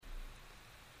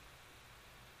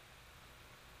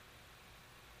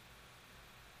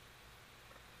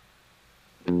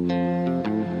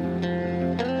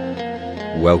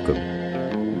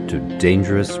Welcome to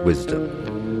Dangerous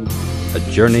Wisdom, a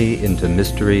journey into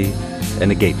mystery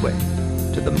and a gateway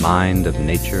to the mind of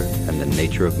nature and the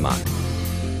nature of mind.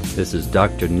 This is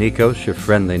Dr. Nikos, your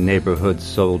friendly neighborhood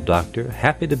soul doctor,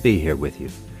 happy to be here with you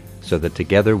so that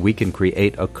together we can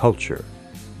create a culture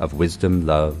of wisdom,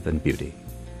 love, and beauty.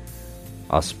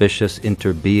 Auspicious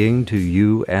interbeing to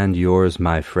you and yours,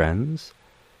 my friends.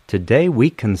 Today we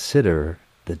consider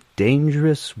the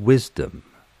dangerous wisdom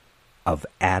of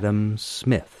Adam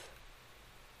Smith,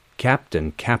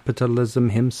 Captain Capitalism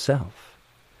himself.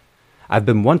 I've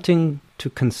been wanting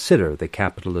to consider the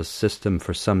capitalist system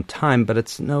for some time, but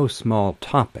it's no small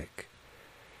topic,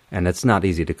 and it's not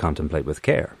easy to contemplate with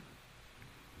care.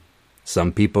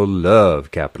 Some people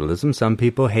love capitalism, some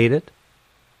people hate it,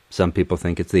 some people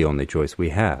think it's the only choice we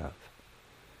have.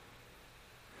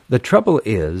 The trouble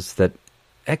is that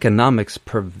economics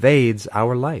pervades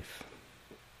our life.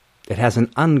 It has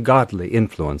an ungodly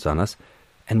influence on us,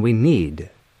 and we need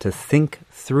to think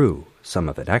through some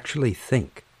of it, actually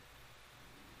think.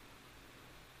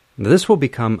 This will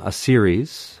become a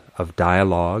series of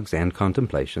dialogues and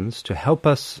contemplations to help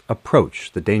us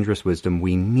approach the dangerous wisdom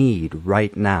we need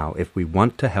right now if we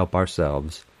want to help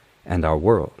ourselves and our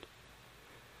world.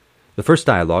 The first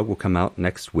dialogue will come out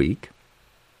next week,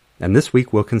 and this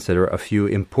week we'll consider a few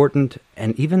important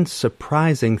and even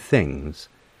surprising things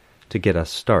to get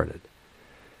us started.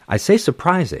 I say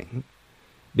surprising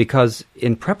because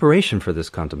in preparation for this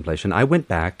contemplation, I went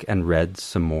back and read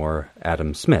some more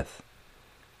Adam Smith.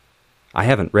 I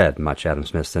haven't read much Adam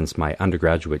Smith since my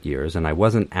undergraduate years, and I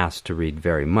wasn't asked to read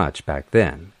very much back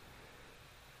then.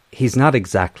 He's not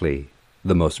exactly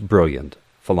the most brilliant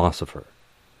philosopher,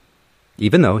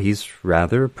 even though he's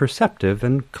rather perceptive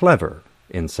and clever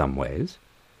in some ways.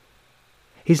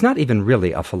 He's not even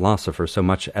really a philosopher so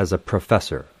much as a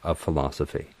professor of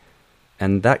philosophy,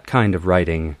 and that kind of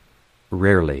writing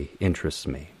rarely interests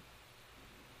me.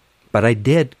 But I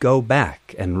did go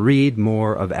back and read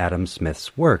more of Adam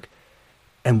Smith's work,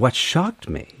 and what shocked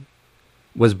me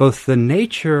was both the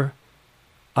nature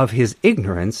of his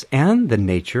ignorance and the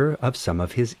nature of some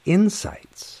of his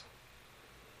insights.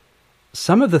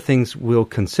 Some of the things we'll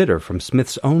consider from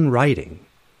Smith's own writing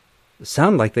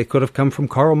sound like they could have come from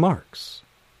Karl Marx.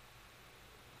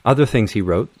 Other things he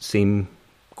wrote seem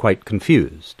quite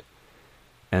confused,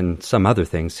 and some other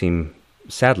things seem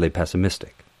sadly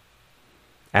pessimistic.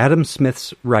 Adam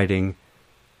Smith's writing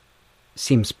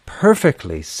seems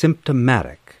perfectly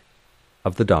symptomatic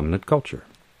of the dominant culture.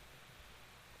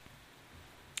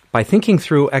 By thinking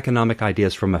through economic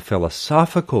ideas from a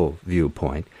philosophical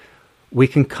viewpoint, we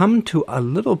can come to a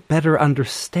little better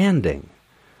understanding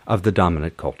of the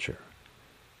dominant culture,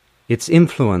 its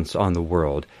influence on the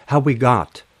world, how we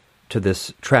got to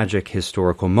this tragic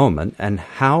historical moment, and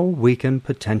how we can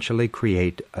potentially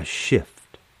create a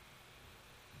shift.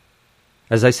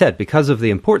 As I said, because of the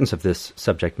importance of this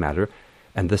subject matter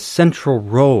and the central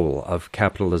role of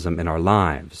capitalism in our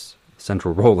lives,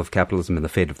 central role of capitalism in the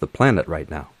fate of the planet right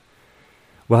now,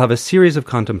 we'll have a series of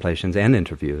contemplations and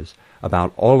interviews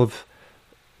about all of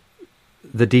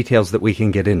the details that we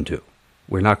can get into.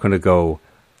 We're not going to go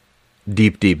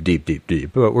deep,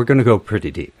 but we're going to go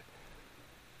pretty deep.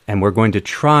 And we're going to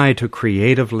try to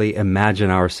creatively imagine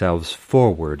ourselves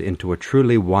forward into a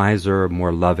truly wiser,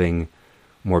 more loving,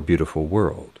 more beautiful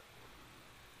world.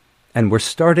 And we're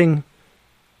starting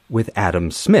with Adam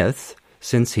Smith,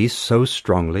 since he's so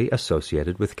strongly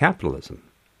associated with capitalism.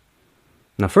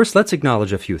 Now, first, let's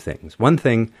acknowledge a few things. One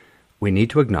thing we need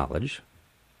to acknowledge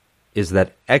is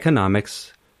that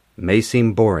economics may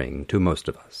seem boring to most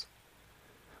of us.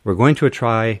 We're going to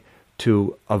try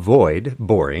to avoid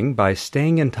boring by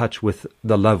staying in touch with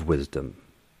the love wisdom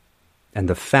and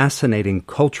the fascinating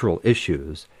cultural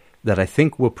issues that I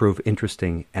think will prove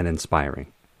interesting and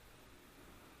inspiring.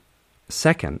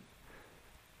 Second,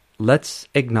 let's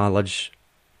acknowledge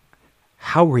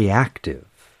how reactive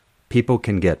people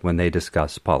can get when they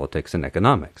discuss politics and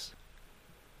economics.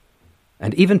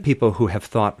 And even people who have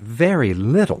thought very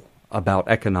little about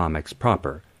economics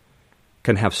proper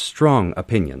can have strong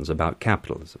opinions about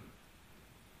capitalism.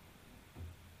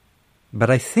 But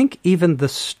I think even the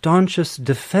staunchest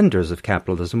defenders of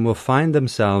capitalism will find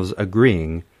themselves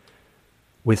agreeing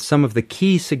with some of the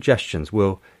key suggestions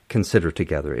we'll consider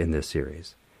together in this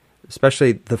series,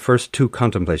 especially the first two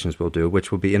contemplations we'll do,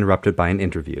 which will be interrupted by an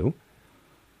interview.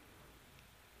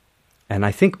 And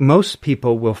I think most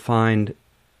people will find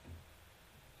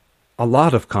a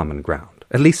lot of common ground,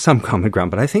 at least some common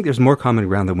ground, but I think there's more common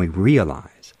ground than we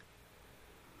realize.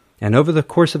 And over the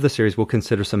course of the series, we'll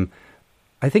consider some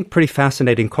I think, pretty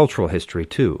fascinating cultural history,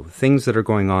 too. Things that are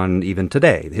going on even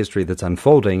today, the history that's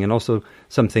unfolding, and also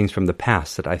some things from the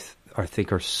past that I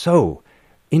think are so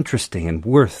interesting and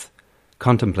worth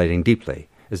contemplating deeply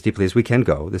as we can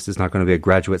go. This is not going to be a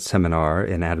graduate seminar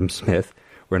in Adam Smith.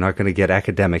 We're not going to get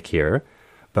academic here,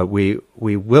 but we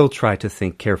will try to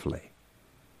think carefully.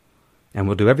 And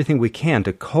we'll do everything we can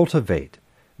to cultivate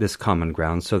this common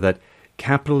ground so that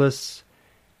capitalists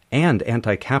and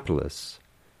anti-capitalists,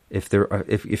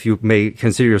 if you may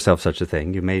consider yourself such a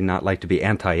thing, you may not like to be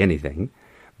anti-anything,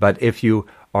 but if you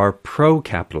are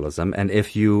pro-capitalism, and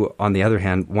if you, on the other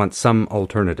hand, want some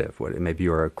alternative, maybe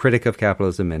you're a critic of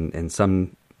capitalism in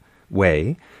some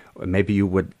way, or maybe you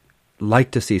would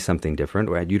like to see something different,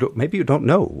 or maybe you don't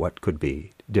know what could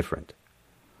be different.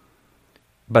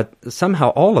 But somehow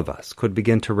all of us could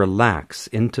begin to relax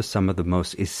into some of the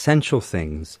most essential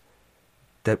things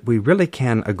that we really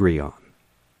can agree on.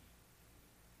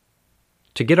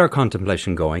 To get our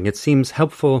contemplation going, it seems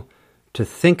helpful to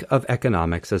think of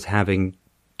economics as having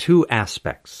two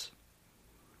aspects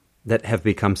that have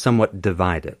become somewhat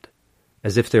divided,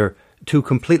 as if they're two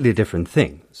completely different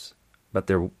things, but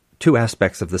they're two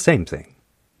aspects of the same thing.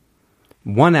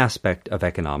 One aspect of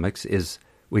economics is,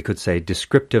 we could say,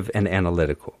 descriptive and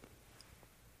analytical.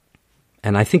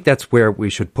 And I think that's where we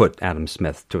should put Adam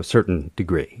Smith to a certain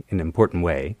degree, in an important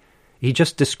way. He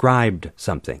just described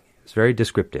something. It's very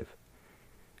descriptive.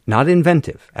 Not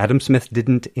inventive. Adam Smith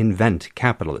didn't invent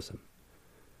capitalism.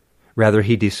 Rather,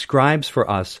 he describes for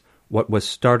us what was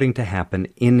starting to happen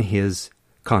in his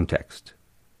context.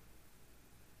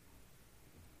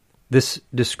 This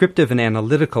descriptive and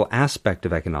analytical aspect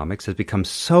of economics has become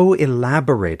so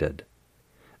elaborated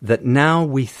that now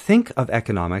we think of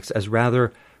economics as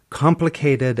rather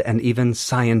complicated and even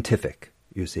scientific,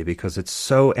 you see, because it's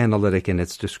so analytic in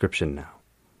its description now.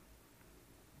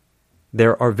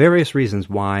 There are various reasons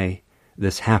why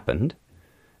this happened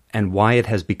and why it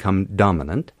has become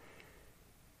dominant,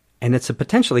 and it's a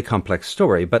potentially complex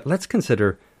story, but let's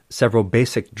consider several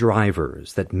basic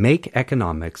drivers that make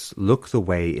economics look the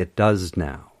way it does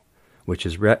now, which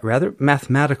is rather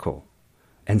mathematical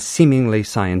and seemingly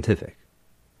scientific.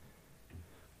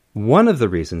 One of the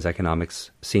reasons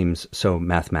economics seems so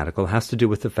mathematical has to do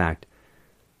with the fact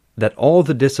that all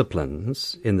the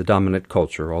disciplines in the dominant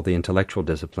culture, all the intellectual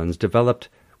disciplines, developed,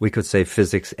 we could say,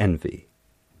 physics envy,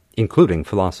 including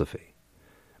philosophy,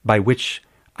 by which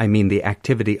I mean the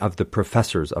activity of the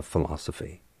professors of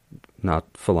philosophy, not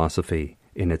philosophy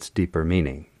in its deeper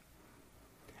meaning.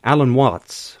 Alan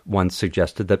Watts once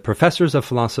suggested that professors of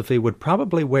philosophy would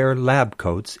probably wear lab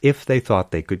coats if they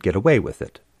thought they could get away with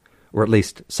it, or at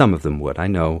least some of them would. I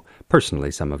know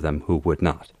personally some of them who would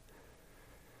not.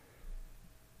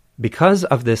 Because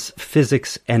of this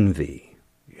physics envy,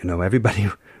 everybody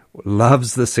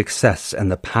loves the success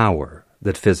and the power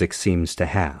that physics seems to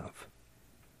have.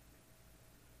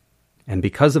 And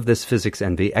because of this physics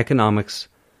envy, economics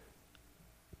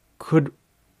could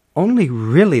only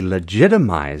really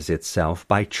legitimize itself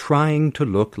by trying to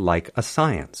look like a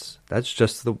science. That's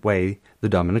just the way the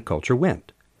dominant culture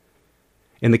went.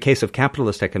 In the case of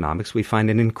capitalist economics, we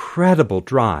find an incredible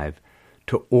drive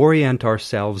to orient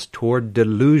ourselves toward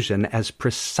delusion as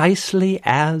precisely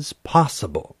as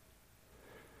possible,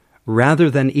 rather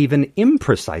than even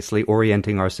imprecisely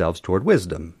orienting ourselves toward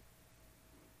wisdom.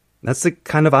 That's the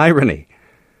kind of irony,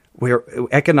 where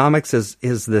economics is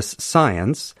this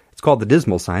science. It's called the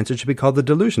dismal science. It should be called the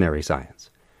delusionary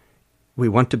science. We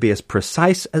want to be as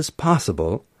precise as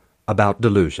possible about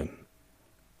delusion,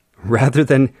 rather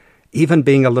than even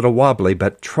being a little wobbly,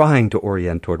 but trying to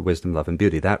orient toward wisdom, love, and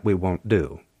beauty. That we won't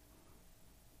do.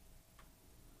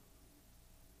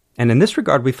 And in this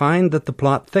regard, we find that the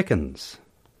plot thickens,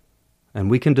 and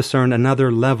we can discern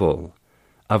another level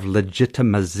of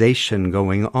legitimization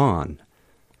going on.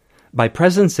 By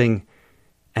presencing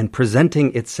and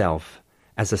presenting itself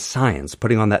as a science,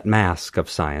 putting on that mask of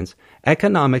science,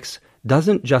 economics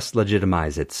doesn't just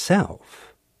legitimize itself,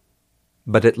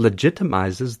 but it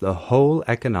legitimizes the whole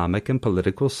economic and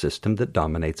political system that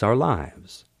dominates our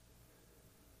lives.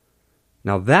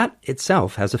 Now that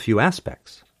itself has a few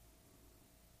aspects.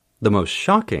 The most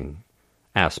shocking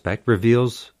aspect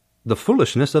reveals the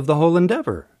foolishness of the whole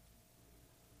endeavor.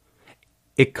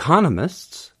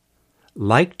 Economists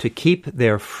like to keep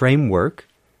their framework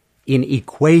in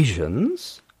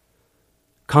equations,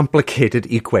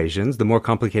 complicated equations. The more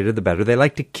complicated, the better. They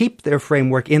like to keep their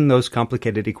framework in those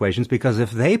complicated equations because if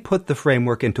they put the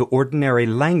framework into ordinary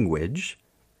language,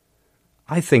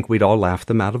 I think we'd all laugh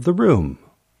them out of the room.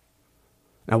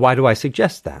 Now, why do I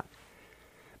suggest that?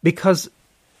 Because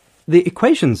the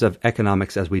equations of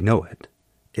economics as we know it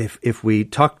if we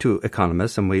talk to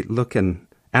economists and we look and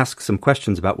ask some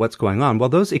questions about what's going on, well,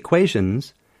 those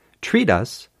equations treat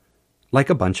us like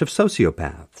a bunch of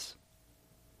sociopaths.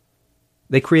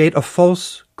 They create a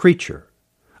false creature,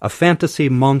 a fantasy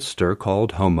monster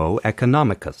called Homo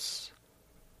economicus.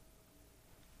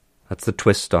 That's the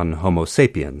twist on Homo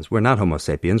sapiens. We're not Homo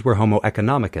sapiens, we're Homo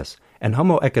economicus. And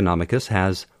Homo economicus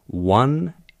has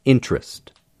one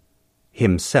interest,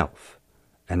 himself.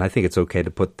 And I think it's okay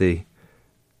to put the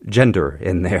gender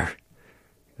in there.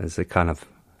 There's a kind of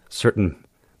certain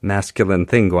masculine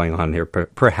thing going on here,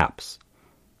 perhaps.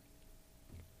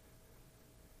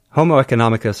 Homo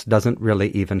economicus doesn't really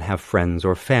even have friends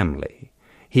or family.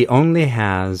 He only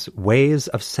has ways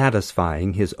of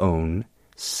satisfying his own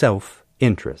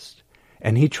self-interest,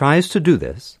 and he tries to do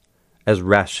this as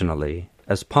rationally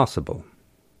as possible.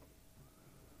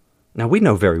 Now, we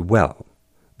know very well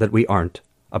that we aren't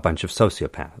a bunch of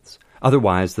sociopaths.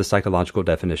 Otherwise, the psychological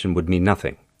definition would mean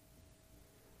nothing.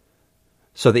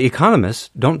 So the economists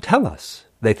don't tell us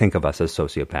they think of us as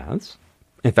sociopaths.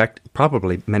 In fact,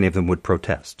 probably many of them would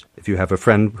protest. If you have a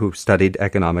friend who studied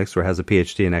economics or has a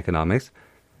PhD in economics,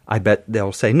 I bet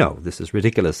they'll say, no, this is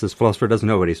ridiculous. This philosopher doesn't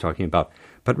know what he's talking about.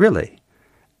 But really,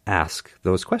 ask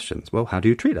those questions. Well, how do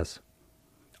you treat us?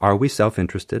 Are we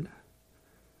self-interested,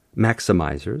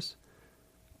 maximizers,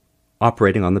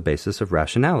 operating on the basis of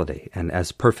rationality and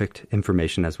as perfect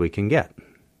information as we can get?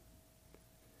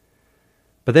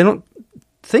 But they don't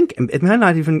think, it might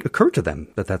not even occur to them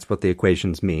that that's what the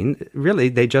equations mean. Really,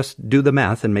 they just do the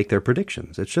math and make their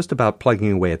predictions. It's just about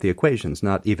plugging away at the equations,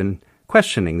 not even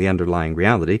questioning the underlying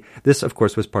reality. This, of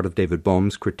course, was part of David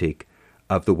Bohm's critique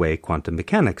of the way quantum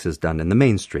mechanics is done in the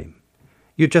mainstream.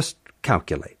 You just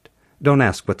calculate. Don't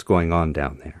ask what's going on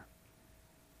down there.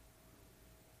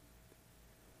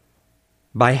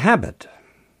 By habit,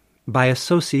 by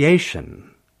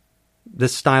association,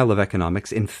 this style of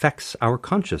economics infects our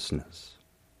consciousness,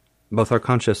 both our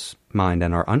conscious mind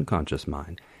and our unconscious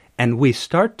mind, and we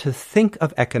start to think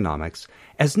of economics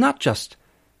as not just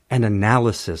an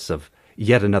analysis of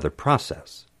yet another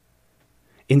process.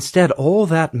 Instead, all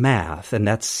that math and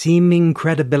that seeming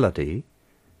credibility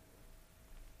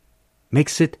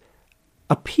makes it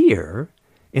appear,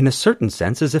 in a certain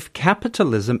sense, as if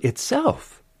capitalism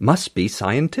itself must be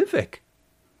scientific,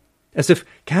 as if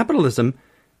capitalism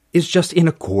is just in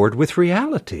accord with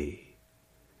reality.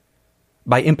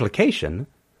 By implication,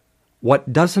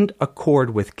 what doesn't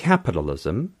accord with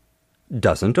capitalism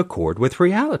doesn't accord with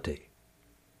reality.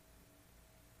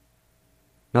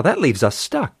 Now that leaves us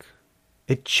stuck.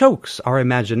 It chokes our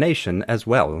imagination as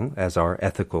well as our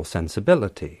ethical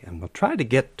sensibility. And we'll try to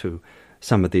get to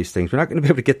some of these things. We're not going to be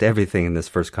able to get to everything in this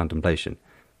first contemplation,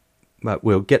 but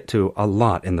we'll get to a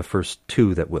lot in the first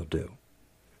two that we'll do.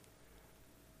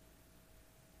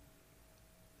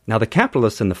 Now, the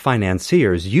capitalists and the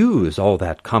financiers use all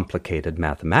that complicated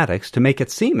mathematics to make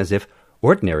it seem as if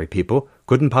ordinary people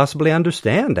couldn't possibly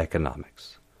understand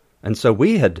economics. And so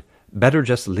we had better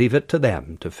just leave it to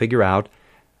them to figure out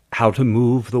how to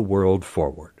move the world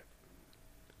forward.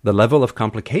 The level of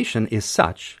complication is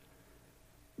such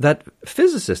that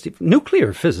physicists,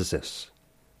 nuclear physicists,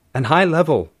 and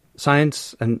high-level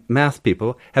science and math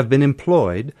people have been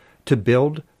employed to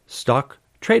build stock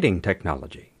trading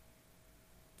technology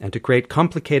and to create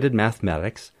complicated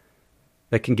mathematics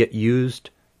that can get used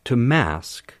to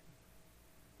mask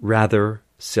rather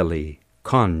silly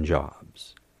con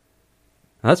jobs.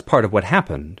 Now, that's part of what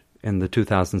happened in the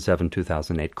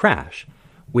 2007-2008 crash.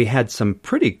 We had some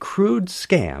pretty crude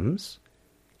scams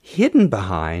hidden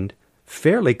behind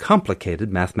fairly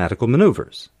complicated mathematical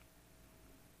maneuvers.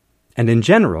 And in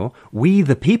general, we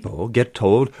the people get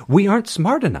told we aren't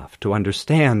smart enough to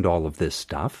understand all of this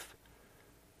stuff.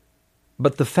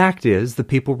 But the fact is, the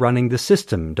people running the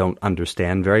system don't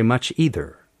understand very much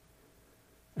either.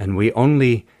 And we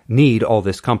only need all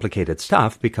this complicated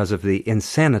stuff because of the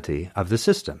insanity of the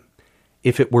system.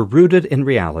 If it were rooted in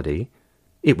reality,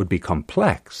 it would be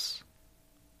complex,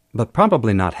 but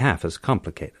probably not half as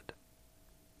complicated.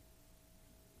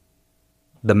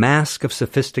 The mask of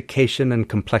sophistication and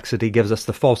complexity gives us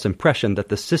the false impression that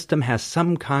the system has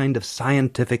some kind of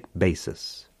scientific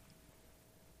basis.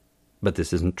 But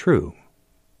this isn't true.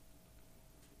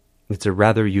 It's a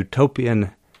rather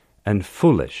utopian and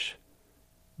foolish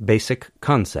basic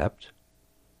concept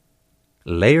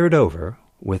layered over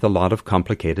with a lot of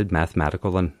complicated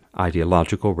mathematical and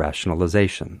ideological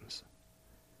rationalizations.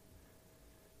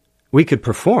 We could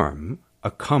perform a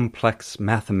complex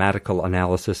mathematical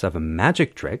analysis of a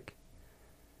magic trick,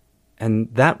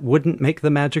 and that wouldn't make the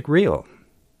magic real.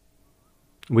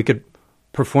 We could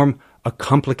perform a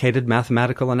complicated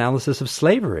mathematical analysis of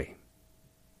slavery,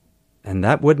 and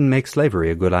that wouldn't make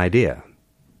slavery a good idea.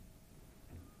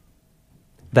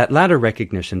 That latter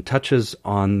recognition touches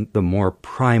on the more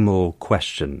primal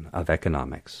question of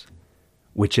economics,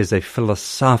 which is a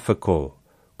philosophical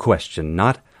question,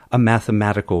 not a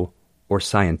mathematical or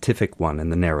scientific one in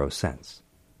the narrow sense.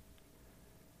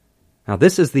 Now,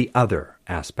 this is the other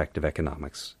aspect of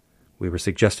economics. We were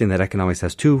suggesting that economics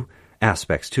has two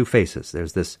aspects, two faces.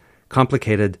 There's this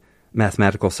complicated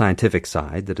mathematical scientific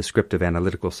side, the descriptive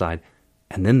analytical side,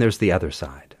 and then there's the other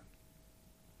side.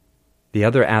 The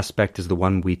other aspect is the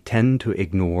one we tend to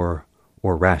ignore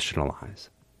or rationalize.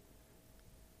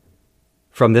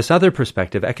 From this other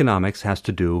perspective, economics has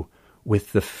to do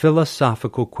with the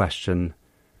philosophical question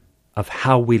of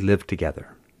how we live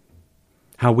together,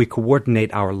 how we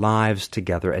coordinate our lives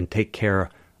together and take care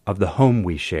of the home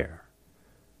we share.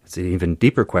 It's an even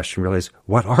deeper question, really, is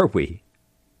what are we?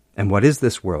 And what is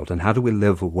this world? And how do we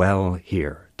live well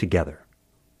here together?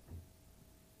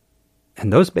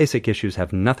 And those basic issues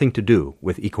have nothing to do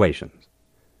with equations.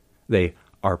 They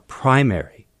are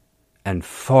primary and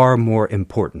far more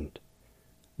important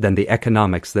than the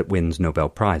economics that wins Nobel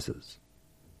Prizes.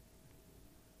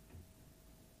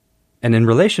 And in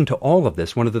relation to all of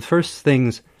this, one of the first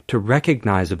things to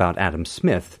recognize about Adam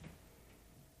Smith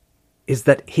is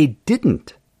that he did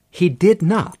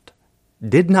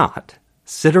not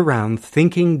sit around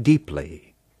thinking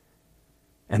deeply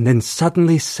and then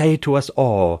suddenly say to us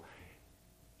all,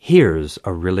 here's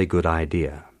a really good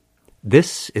idea.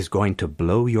 This is going to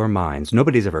blow your minds.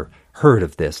 Nobody's ever heard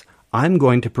of this. I'm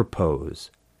going to propose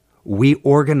we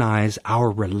organize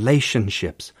our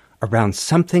relationships around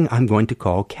something I'm going to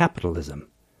call capitalism.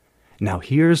 Now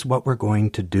here's what we're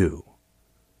going to do.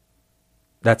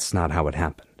 That's not how it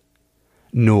happened.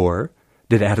 Nor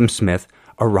did Adam Smith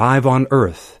arrive on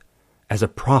earth as a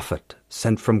prophet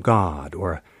sent from God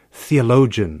or a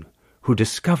theologian who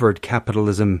discovered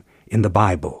capitalism in the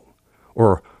Bible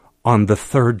or on the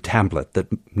third tablet that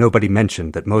nobody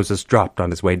mentioned that Moses dropped on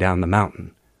his way down the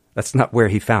mountain. That's not where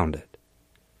he found it.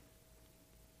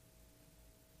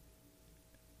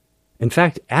 In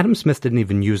fact, Adam Smith didn't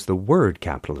even use the word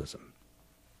capitalism.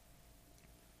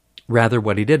 Rather,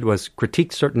 what he did was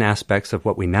critique certain aspects of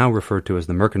what we now refer to as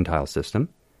the mercantile system,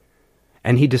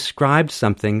 and he described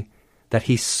something that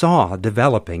he saw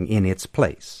developing in its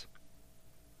place.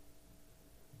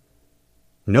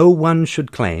 No one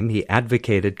should claim he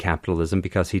advocated capitalism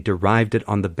because he derived it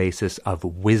on the basis of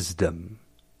wisdom.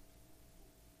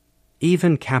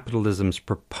 Even capitalism's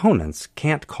proponents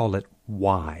can't call it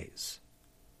wise.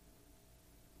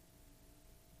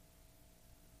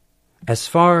 As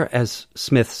far as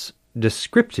Smith's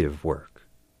descriptive work,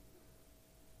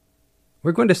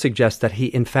 we're going to suggest that he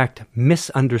in fact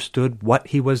misunderstood what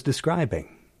he was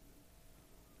describing.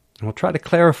 And we'll try to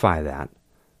clarify that.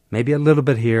 Maybe a little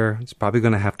bit here. It's probably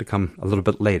going to have to come a little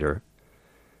bit later.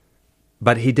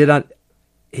 But he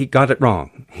got it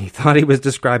wrong. He thought he was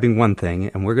describing one thing,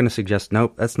 and we're going to suggest,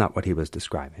 nope, that's not what he was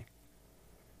describing.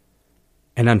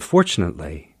 And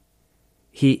unfortunately,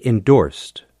 he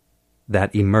endorsed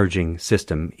that emerging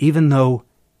system, even though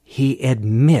he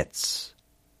admits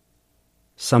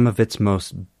some of its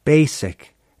most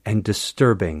basic and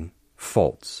disturbing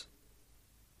faults.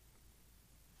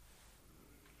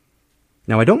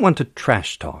 Now, I don't want to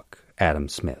trash talk Adam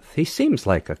Smith. He seems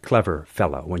like a clever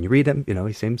fellow. When you read him,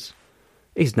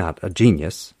 he's not a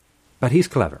genius, but he's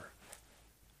clever.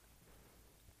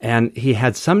 And he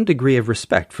had some degree of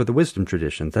respect for the wisdom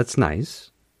traditions. That's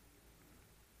nice.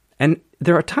 And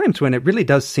there are times when it really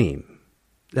does seem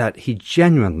that he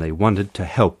genuinely wanted to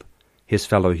help his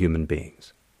fellow human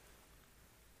beings.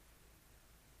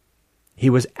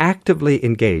 He was actively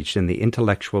engaged in the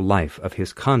intellectual life of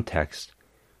his context,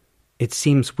 it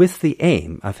seems with the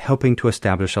aim of helping to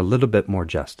establish a little bit more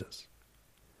justice.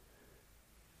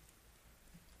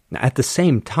 Now, at the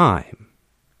same time,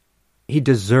 he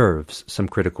deserves some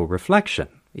critical reflection,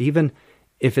 even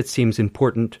if it seems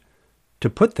important to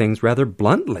put things rather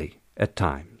bluntly at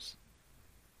times.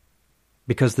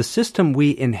 Because the system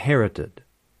we inherited,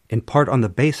 in part on the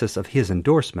basis of his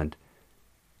endorsement,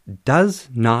 does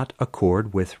not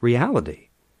accord with reality,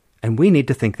 and we need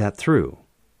to think that through.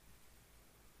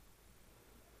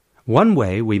 One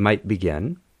way we might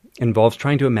begin involves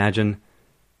trying to imagine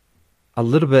a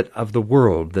little bit of the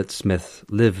world that Smith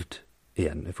lived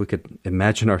in, if we could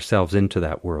imagine ourselves into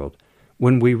that world.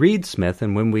 When we read Smith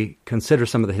and when we consider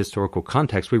some of the historical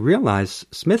context, we realize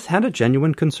Smith had a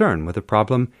genuine concern with a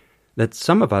problem that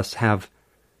some of us have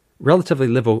relatively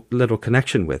little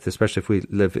connection with, especially if we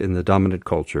live in the dominant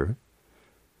culture,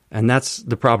 and that's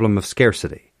the problem of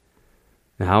scarcity.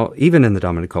 Now, even in the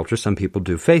dominant culture, some people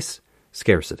do face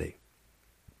scarcity.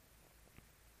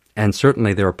 And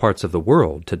certainly there are parts of the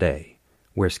world today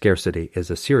where scarcity is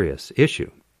a serious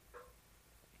issue.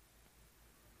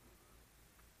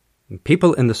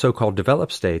 People in the so-called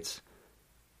developed states,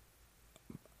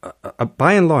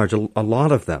 by and large, a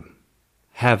lot of them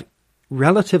have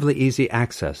relatively easy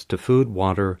access to food,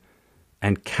 water,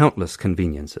 and countless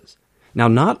conveniences. Now,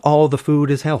 not all the food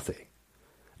is healthy.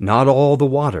 Not all the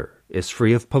water is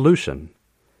free of pollution.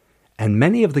 And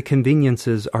many of the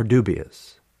conveniences are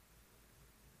dubious.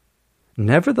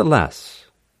 Nevertheless,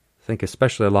 I think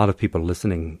especially a lot of people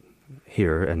listening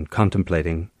here and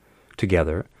contemplating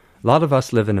together, a lot of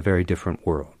us live in a very different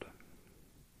world.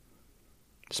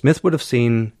 Smith would have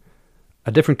seen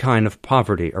a different kind of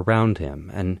poverty around him,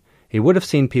 and he would have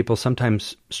seen people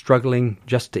sometimes struggling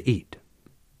just to eat.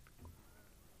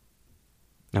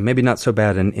 Now, maybe not so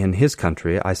bad in his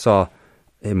country. I saw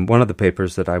in one of the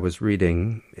papers that I was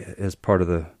reading as part of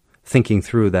the thinking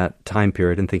through that time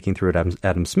period and thinking through it,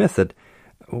 Adam Smith, that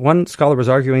one scholar was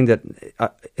arguing that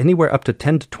anywhere up to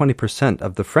 10 to 20%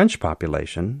 of the French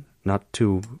population, not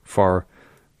too far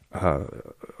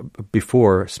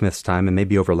before Smith's time and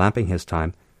maybe overlapping his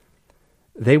time,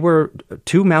 they were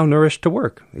too malnourished to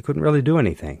work. They couldn't really do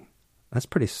anything. That's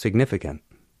pretty significant.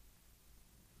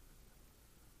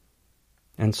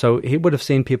 And so he would have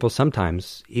seen people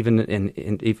sometimes, even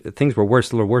things were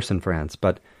worse, a little worse in France,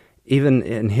 but even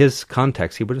in his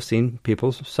context, he would have seen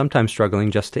people sometimes struggling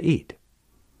just to eat.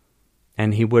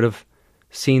 And he would have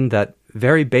seen that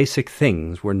very basic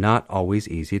things were not always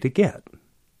easy to get.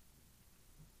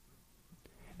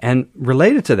 And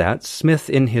related to that, Smith,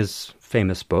 in his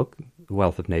famous book, The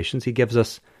Wealth of Nations, he gives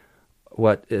us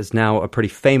what is now a pretty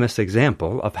famous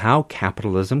example of how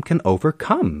capitalism can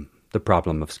overcome the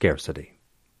problem of scarcity.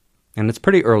 And it's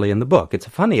pretty early in the book. It's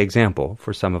a funny example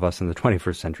for some of us in the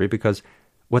 21st century because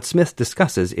what Smith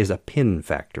discusses is a pin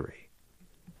factory.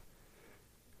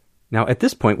 Now, at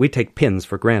this point, we take pins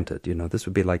for granted. You know, this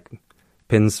would be like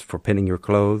pins for pinning your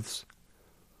clothes.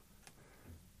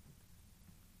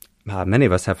 Many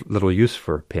of us have little use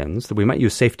for pins. We might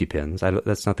use safety pins.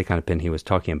 That's not the kind of pin he was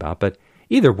talking about. But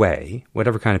either way,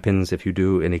 whatever kind of pins, if you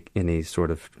do any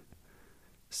sort of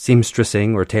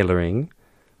seamstressing or tailoring,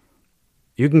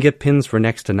 you can get pins for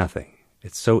next to nothing.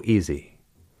 It's so easy.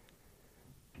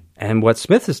 And what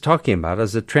Smith is talking about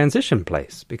is a transition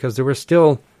place, because there were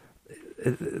still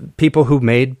people who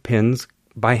made pins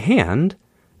by hand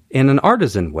in an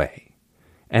artisan way.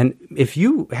 And if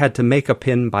you had to make a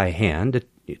pin by hand,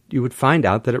 you would find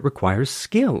out that it requires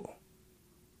skill.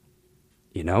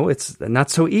 You know, it's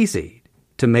not so easy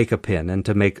to make a pin and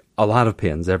to make a lot of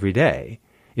pins every day.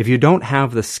 If you don't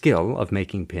have the skill of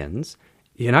making pins,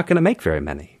 you're not going to make very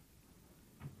many.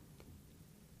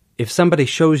 If somebody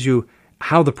shows you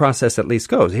how the process at least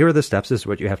goes, here are the steps, this is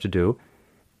what you have to do,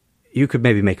 you could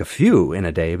maybe make a few in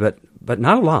a day, but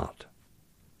not a lot.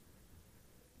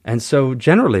 And so,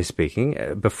 generally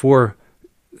speaking, before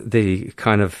the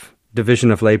kind of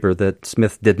division of labor that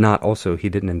Smith did not also, he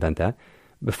didn't invent that,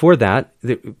 before that,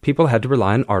 people had to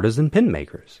rely on artisan pin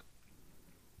makers.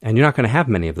 And you're not going to have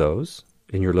many of those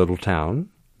in your little town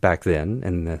back then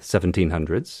in the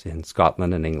 1700s in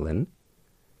Scotland and England.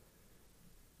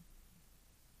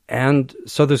 And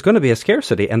so there's going to be a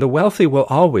scarcity, and the wealthy will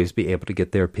always be able to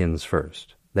get their pins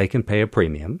first. They can pay a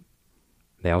premium.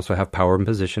 They also have power and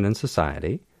position in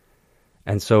society.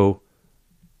 And so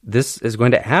this is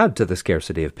going to add to the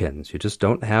scarcity of pins. You just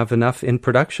don't have enough in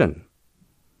production.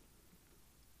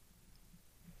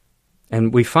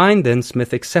 And we find then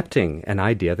Smith accepting an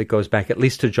idea that goes back at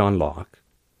least to John Locke.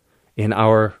 In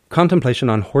our contemplation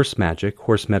on horse magic,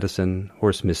 horse medicine,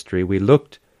 horse mystery, we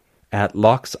looked at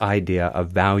Locke's idea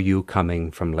of value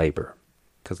coming from labor.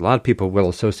 Because a lot of people will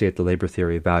associate the labor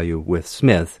theory of value with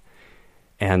Smith,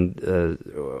 and,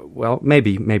 well,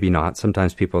 maybe not.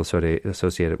 Sometimes people sort of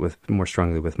associate it with more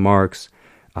strongly with Marx,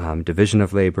 division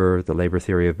of labor, the labor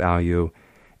theory of value.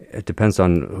 It depends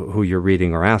on who you're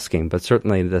reading or asking, but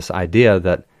certainly this idea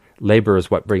that labor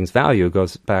is what brings value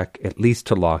goes back at least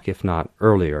to Locke, if not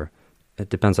earlier. It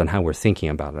depends on how we're thinking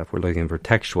about it. If we're looking for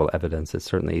textual evidence, it's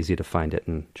certainly easy to find it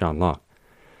in John Locke.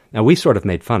 Now, we sort of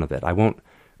made fun of it. I won't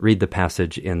read the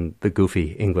passage in the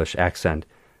goofy English accent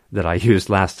that I used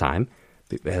last time,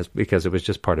 because it was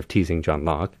just part of teasing John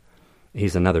Locke.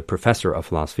 He's another professor of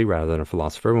philosophy rather than a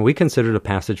philosopher, and we considered a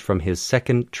passage from his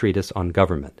second treatise on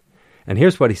government. And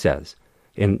here's what he says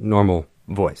in normal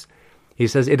voice. He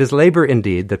says, "It is labor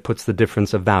indeed that puts the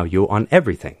difference of value on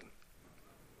everything.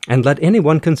 And let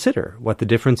anyone consider what the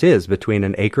difference is between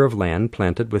an acre of land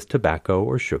planted with tobacco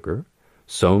or sugar,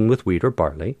 sown with wheat or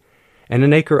barley, and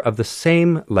an acre of the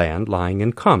same land lying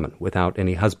in common without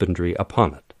any husbandry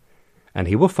upon it. and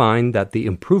he will find that the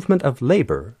improvement of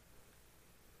labor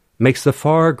makes the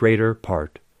far greater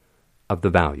part of the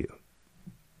value.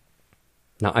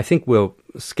 Now, I think we'll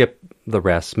skip the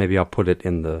rest. Maybe I'll put it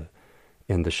in the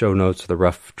show notes, the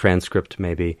rough transcript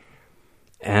maybe,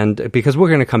 and because we're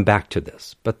going to come back to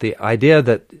this. But the idea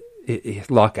that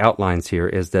Locke outlines here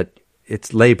is that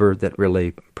it's labor that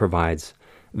really provides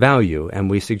value, and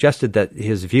we suggested that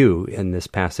his view in this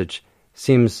passage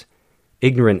seems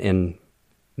ignorant in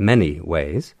many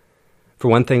ways. For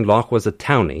one thing, Locke was a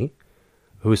townie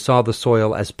who saw the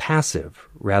soil as passive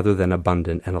rather than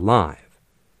abundant and alive,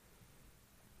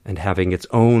 and having its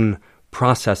own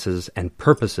processes and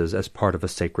purposes as part of a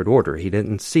sacred order. He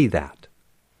didn't see that.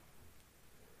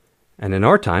 And in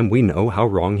our time, we know how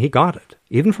wrong he got it,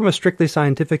 even from a strictly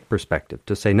scientific perspective,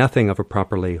 to say nothing of a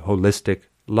properly holistic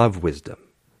love wisdom.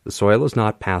 The soil is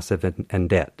not passive and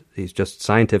dead. He's just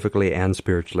scientifically and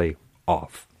spiritually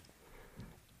off.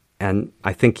 And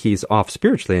I think he's off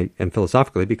spiritually and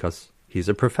philosophically because he's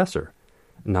a professor,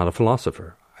 not a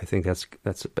philosopher. I think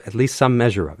that's at least some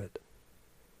measure of it.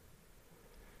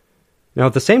 Now,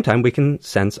 at the same time, we can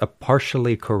sense a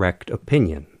partially correct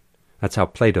opinion. That's how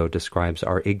Plato describes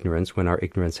our ignorance, when our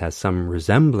ignorance has some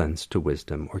resemblance to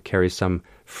wisdom or carries some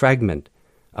fragment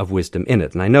of wisdom in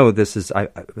it. And I know this is,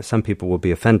 some people will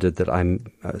be offended that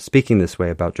I'm speaking this way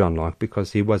about John Locke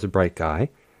because he was a bright guy.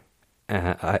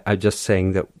 I'm just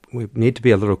saying that we need to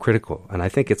be a little critical, and I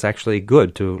think it's actually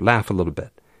good to laugh a little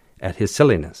bit at his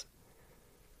silliness.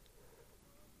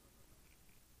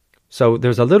 So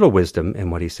there's a little wisdom in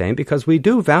what he's saying because we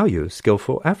do value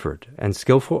skillful effort, and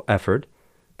skillful effort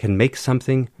can make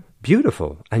something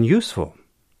beautiful and useful.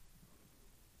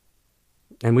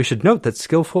 And we should note that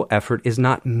skillful effort is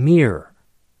not mere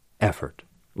effort.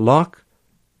 Locke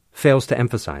fails to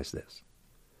emphasize this.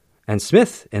 And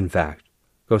Smith, in fact,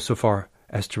 goes so far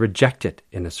as to reject it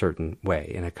in a certain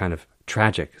way, in a kind of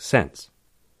tragic sense.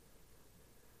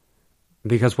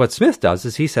 Because what Smith does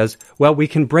is he says, well, we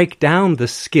can break down the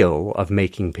skill of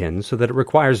making pins so that it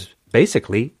requires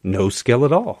basically no skill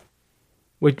at all.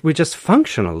 We just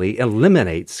functionally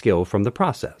eliminate skill from the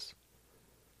process.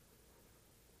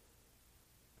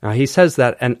 Now, he says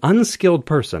that an unskilled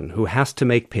person who has to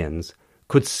make pins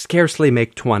could scarcely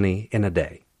make 20 in a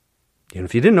day.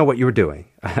 If you didn't know what you were doing,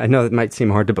 I know it might seem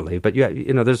hard to believe, but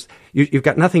you've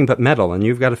got nothing but metal, and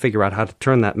you've got to figure out how to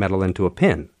turn that metal into a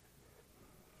pin.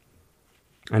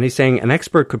 And he's saying an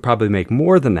expert could probably make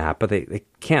more than that, but they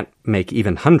can't make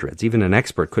even hundreds. Even an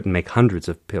expert couldn't make hundreds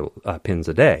of pins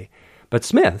a day. But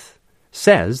Smith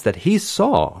says that he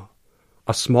saw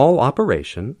a small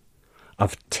operation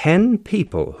of 10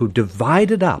 people who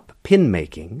divided up pin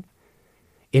making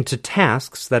into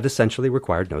tasks that essentially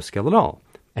required no skill at all.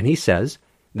 And he says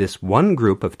this one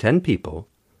group of 10 people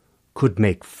could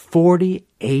make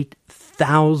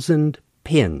 48,000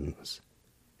 pins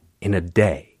in a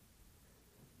day.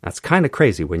 That's kind of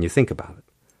crazy when you think about it.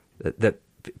 That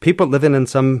people living in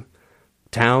some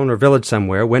town or village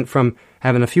somewhere went from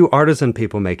having a few artisan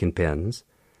people making pins,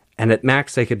 and at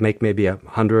max they could make maybe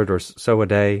 100 or so a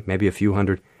day, maybe a few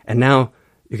hundred, and now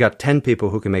you got 10 people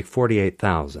who can make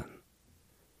 48,000.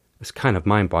 It's kind of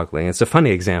mind-boggling. It's a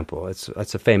funny example. It's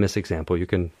a famous example. You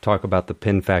can talk about the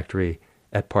pin factory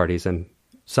at parties, and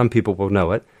some people will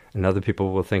know it, and other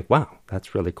people will think, wow,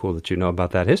 that's really cool that you know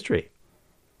about that history.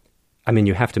 I mean,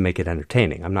 you have to make it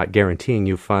entertaining. I'm not guaranteeing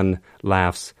you fun,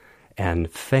 laughs,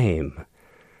 and fame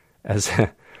as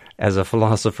a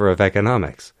philosopher of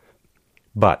economics.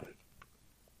 But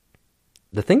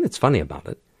the thing that's funny about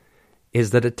it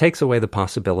is that it takes away the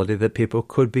possibility that people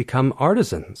could become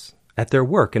artisans at their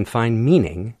work and find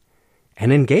meaning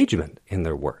and engagement in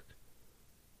their work.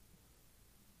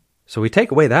 So we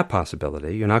take away that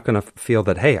possibility. You're not going to feel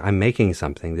that, hey, I'm making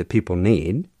something that people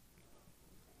need.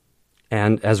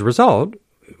 And as a result,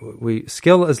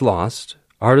 skill is lost,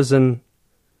 artisan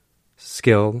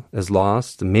skill is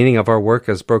lost, the meaning of our work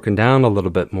is broken down a little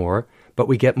bit more, but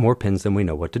we get more pins than we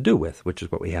know what to do with, which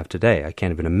is what we have today. I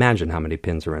can't even imagine how many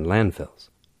pins are in landfills.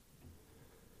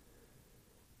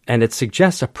 And it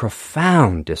suggests a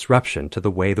profound disruption to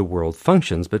the way the world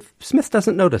functions, but Smith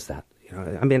doesn't notice that.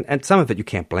 I mean, and some of it you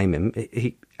can't blame him.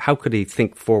 How could he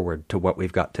think forward to what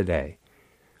we've got today,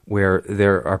 where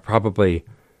there are probably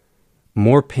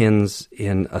more pins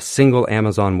in a single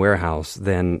Amazon warehouse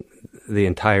than the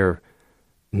entire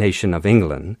nation of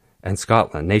England and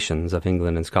Scotland, nations of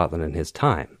England and Scotland in his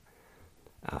time.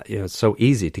 It's so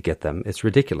easy to get them, it's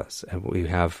ridiculous. And we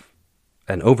have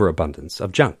an overabundance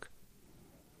of junk.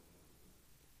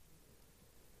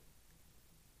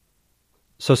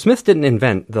 So Smith didn't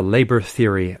invent the labor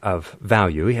theory of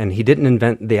value, and he didn't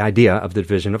invent the idea of the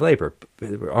division of labor.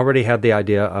 We already had the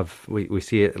idea of, we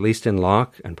see it at least in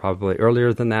Locke, and probably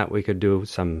earlier than that we could do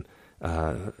some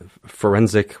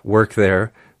forensic work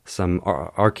there, some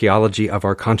archaeology of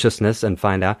our consciousness and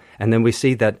find out. And then we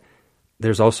see that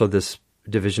there's also this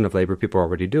division of labor people are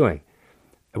already doing.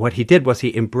 What he did was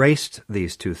he embraced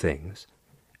these two things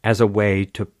as a way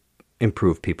to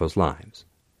improve people's lives.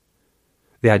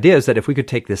 The idea is that if we could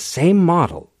take this same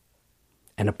model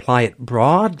and apply it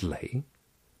broadly,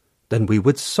 then we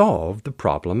would solve the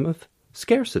problem of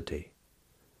scarcity.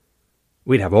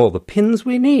 We'd have all the pins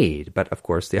we need, but of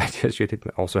course the idea is you'd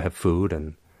also have food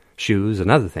and shoes and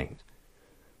other things.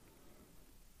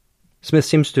 Smith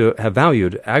seems to have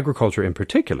valued agriculture in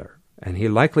particular, and he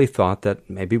likely thought that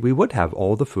maybe we would have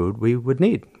all the food we would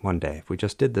need one day if we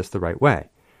just did this the right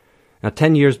way. Now,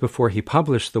 10 years before he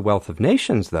published The Wealth of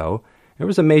Nations, though, there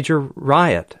was a major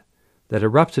riot that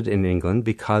erupted in England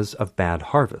because of bad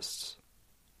harvests.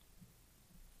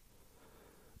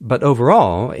 But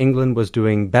overall, England was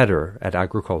doing better at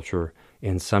agriculture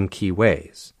in some key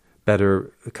ways,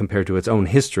 better compared to its own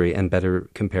history and better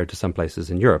compared to some places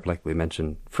in Europe, like we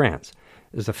mentioned France.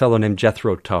 There's a fellow named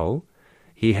Jethro Tull.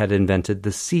 He had invented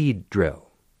the seed drill.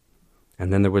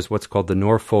 And then there was what's called the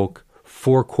Norfolk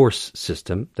four-course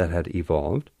system that had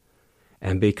evolved.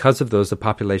 And because of those, the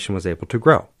population was able to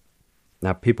grow.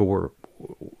 Now, people were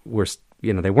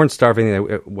they weren't starving.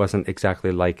 It wasn't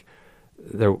exactly like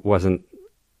there wasn't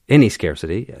any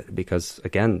scarcity because,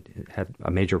 again, it had a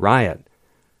major riot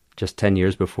just 10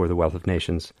 years before The Wealth of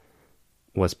Nations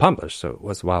was published. So it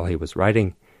was while he was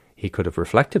writing, he could have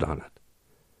reflected on it.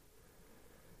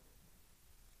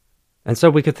 And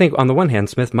so we could think, on the one hand,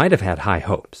 Smith might have had high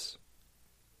hopes.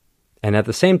 And at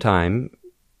the same time,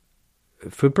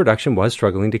 food production was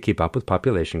struggling to keep up with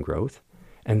population growth,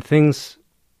 and things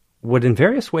would in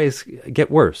various ways get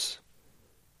worse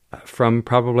from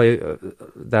probably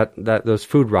those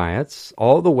food riots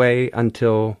all the way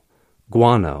until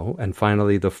guano and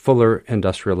finally the fuller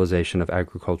industrialization of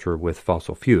agriculture with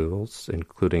fossil fuels,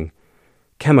 including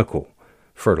chemical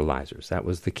fertilizers. That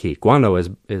was the key. Guano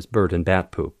is bird and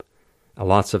bat poop.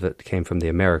 Lots of it came from the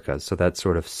Americas, so that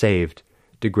sort of saved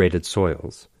degraded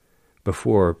soils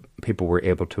before people were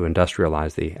able to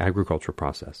industrialize the agriculture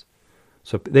process.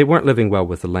 So they weren't living well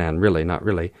with the land, really, not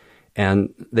really,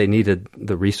 and they needed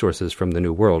the resources from the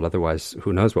New World. Otherwise,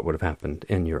 who knows what would have happened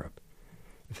in Europe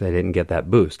if they didn't get that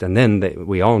boost. And then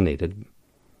we all needed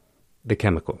the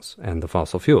chemicals and the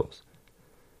fossil fuels.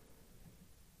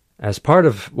 As part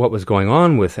of what was going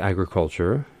on with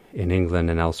agriculture in England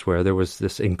and elsewhere, there was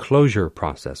this enclosure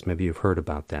process. Maybe you've heard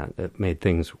about that. It made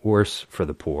things worse for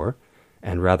the poor,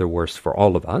 and rather worse for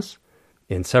all of us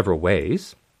in several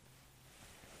ways.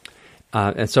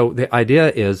 And so the idea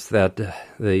is that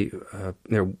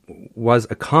there was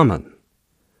a common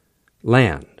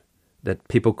land that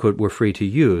people were free to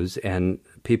use, and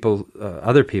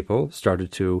other people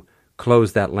started to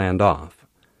close that land off,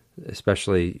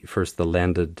 especially first the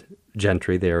landed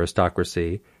gentry, the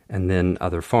aristocracy, and then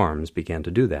other farms began to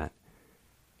do that.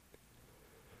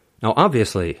 Now,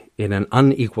 obviously, in an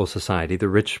unequal society, the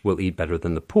rich will eat better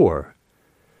than the poor.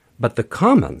 But the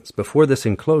commons, before this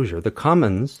enclosure, the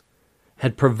commons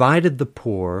had provided the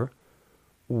poor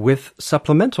with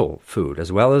supplemental food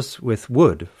as well as with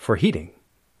wood for heating.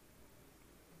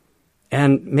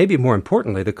 And maybe more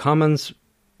importantly, the commons,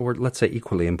 or let's say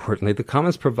equally importantly, the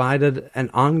commons provided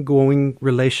an ongoing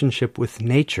relationship with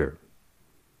nature.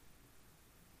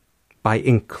 By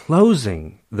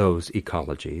enclosing those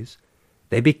ecologies,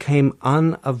 they became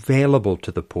unavailable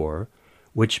to the poor,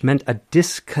 which meant a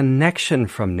disconnection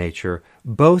from nature,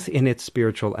 both in its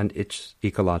spiritual and its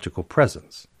ecological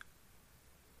presence.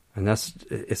 And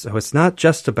so it's not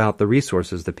just about the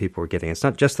resources that people were getting. It's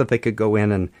not just that they could go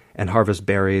in and harvest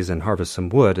berries and harvest some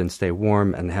wood and stay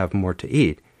warm and have more to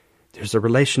eat. There's a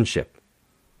relationship,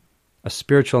 a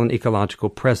spiritual and ecological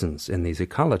presence in these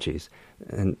ecologies,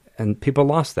 and people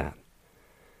lost that.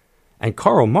 And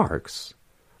Karl Marx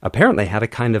apparently had a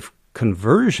kind of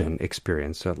conversion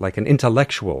experience, like an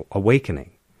intellectual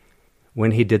awakening, when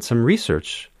he did some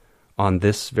research on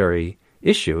this very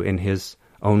issue in his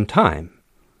own time.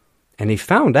 And he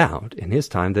found out in his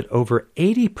time that over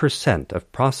 80%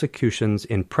 of prosecutions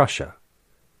in Prussia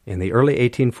in the early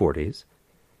 1840s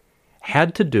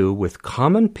had to do with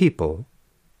common people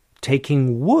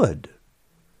taking wood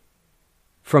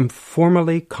from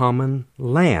formerly common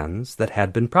lands that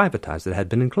had been privatized, that had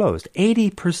been enclosed.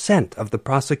 80% of the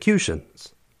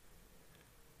prosecutions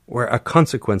were a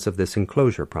consequence of this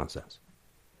enclosure process.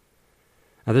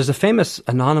 Now, there's a famous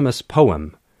anonymous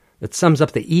poem that sums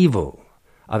up the evil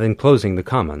of enclosing the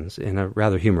commons in a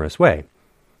rather humorous way.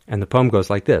 And the poem goes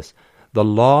like this: "The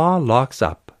law locks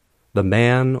up the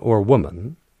man or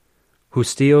woman who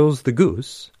steals the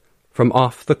goose from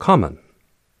off the common,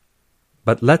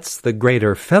 but lets the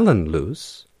greater felon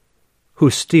loose who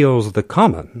steals the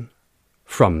common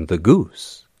from the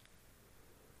goose."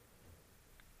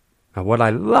 Now, what I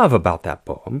love about that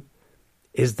poem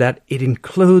is that it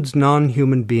includes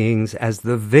non-human beings as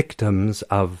the victims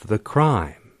of the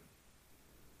crime.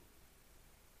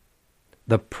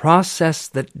 The process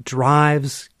that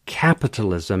drives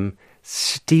capitalism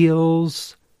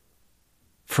steals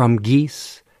from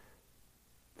geese,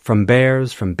 from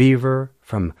bears, from beaver,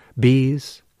 from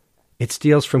bees. It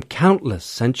steals from countless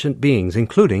sentient beings,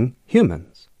 including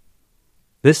humans.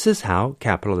 This is how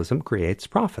capitalism creates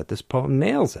profit. This poem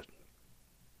nails it.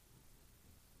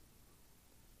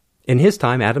 In his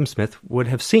time, Adam Smith would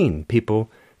have seen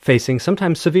people facing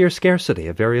sometimes severe scarcity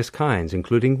of various kinds,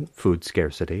 including food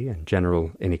scarcity and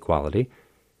general inequality.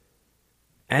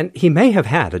 And he may have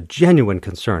had a genuine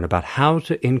concern about how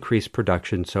to increase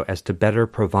production so as to better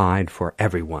provide for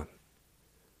everyone.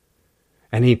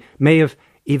 And he may have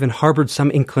even harbored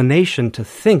some inclination to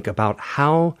think about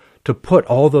how to put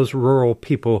all those rural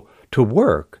people to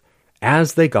work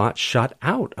as they got shut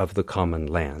out of the common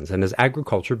lands and as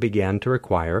agriculture began to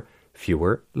require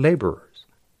fewer laborers.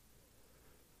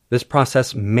 This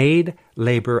process made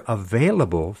labor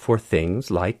available for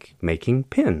things like making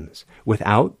pins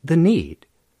without the need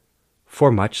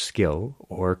for much skill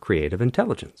or creative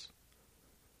intelligence.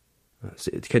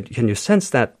 Can you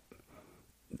sense that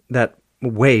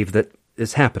wave that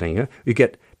is happening? You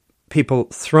get people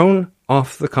thrown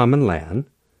off the common land.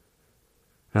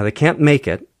 Now they can't make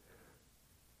it.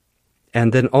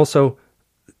 And then also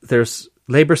there's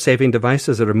labor-saving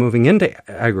devices that are moving into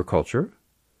agriculture.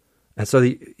 And so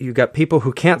you got people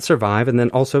who can't survive, and then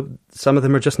also some of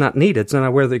them are just not needed. So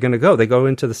now where are they going to go? They go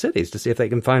into the cities to see if they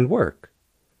can find work.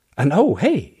 And oh,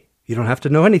 hey, you don't have to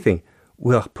know anything.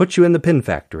 We'll put you in the pin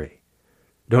factory.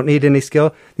 Don't need any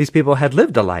skill. These people had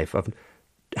lived a life of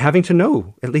having to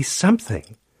know at least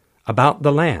something about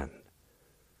the land,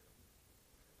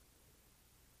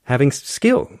 having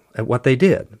skill at what they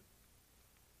did.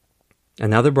 And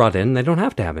now they're brought in, they don't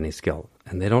have to have any skill,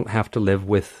 and they don't have to live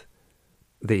with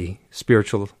the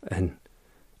spiritual and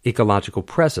ecological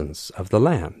presence of the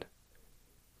land.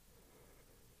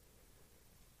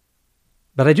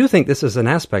 But I do think this is an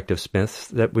aspect of Smith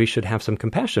that we should have some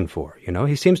compassion for.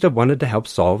 He seems to have wanted to help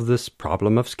solve this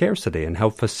problem of scarcity and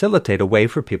help facilitate a way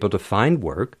for people to find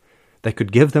work that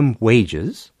could give them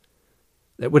wages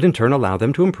that would in turn allow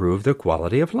them to improve their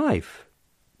quality of life.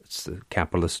 It's the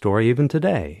capitalist story even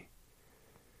today.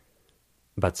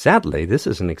 But sadly, this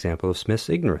is an example of Smith's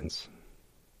ignorance,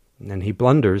 and he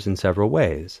blunders in several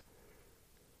ways.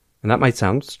 And that might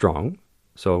sound strong,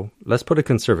 so let's put it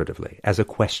conservatively, as a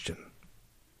question.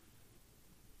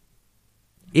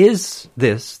 Is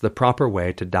this the proper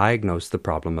way to diagnose the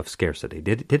problem of scarcity?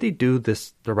 Did he do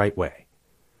this the right way?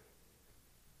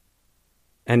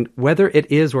 And whether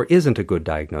it is or isn't a good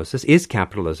diagnosis, is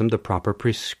capitalism the proper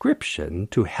prescription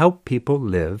to help people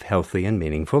live healthy and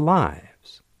meaningful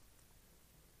lives?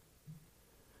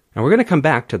 Now, we're going to come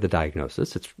back to the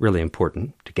diagnosis. It's really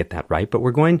important to get that right, but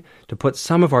we're going to put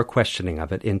some of our questioning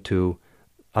of it into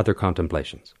other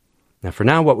contemplations. Now, for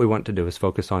now, what we want to do is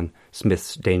focus on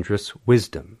Smith's dangerous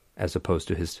wisdom as opposed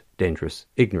to his dangerous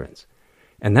ignorance.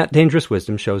 And that dangerous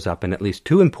wisdom shows up in at least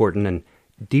two important and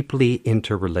deeply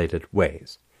interrelated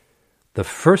ways. The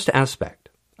first aspect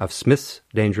of Smith's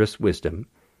dangerous wisdom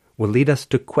will lead us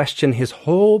to question his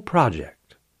whole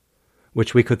project,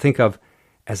 which we could think of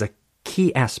as a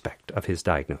key aspect of his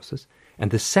diagnosis,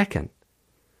 and the second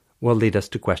will lead us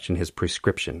to question his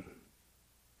prescription.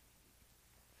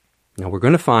 Now, we're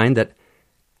going to find that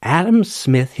Adam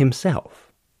Smith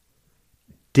himself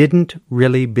didn't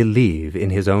really believe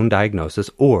in his own diagnosis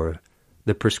or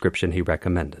the prescription he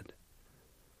recommended.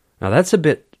 Now, that's a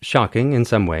bit shocking in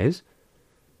some ways,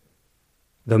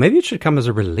 though maybe it should come as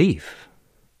a relief.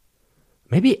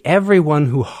 Maybe everyone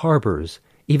who harbors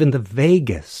even the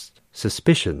vaguest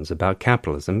suspicions about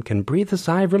capitalism can breathe a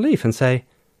sigh of relief and say,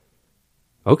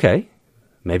 okay,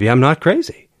 maybe I'm not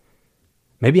crazy.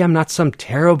 Maybe I'm not some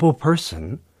terrible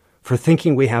person for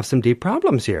thinking we have some deep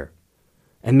problems here.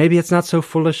 And maybe it's not so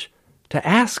foolish to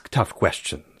ask tough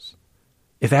questions.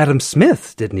 If Adam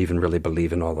Smith didn't even really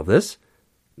believe in all of this,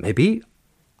 maybe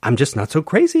I'm just not so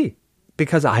crazy,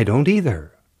 because I don't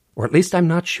either. Or at least I'm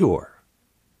not sure.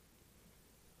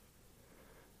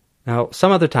 Now,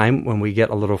 some other time, when we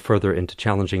get a little further into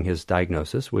challenging his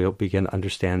diagnosis, we'll begin to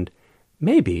understand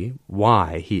maybe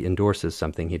why he endorses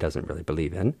something he doesn't really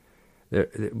believe in.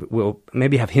 We'll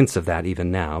maybe have hints of that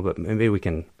even now, but maybe we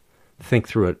can think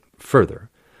through it further.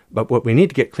 But what we need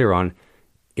to get clear on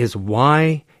is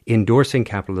why endorsing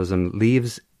capitalism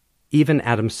leaves even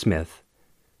Adam Smith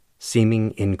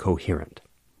seeming incoherent.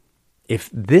 If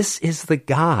this is the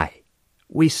guy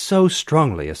we so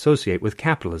strongly associate with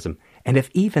capitalism, and if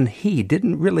even he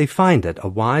didn't really find it a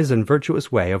wise and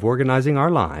virtuous way of organizing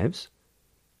our lives,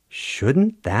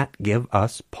 shouldn't that give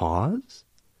us pause?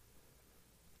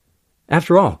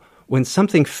 After all, when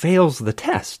something fails the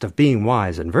test of being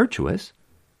wise and virtuous,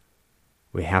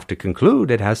 we have to conclude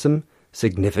it has some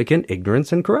significant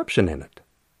ignorance and corruption in it.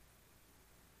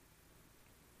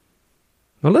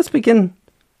 Well, let's begin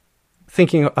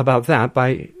thinking about that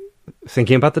by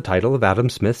thinking about the title of Adam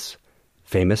Smith's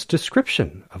famous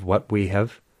description of what we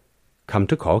have come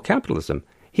to call capitalism.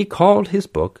 He called his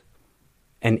book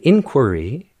An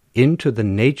Inquiry into the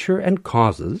Nature and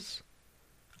Causes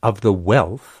of the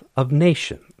Wealth of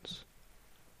Nations.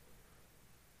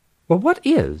 Well, what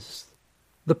is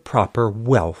the proper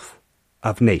wealth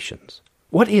of nations?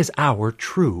 What is our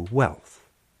true wealth?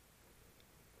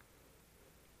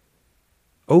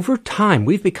 Over time,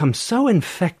 we've become so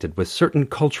infected with certain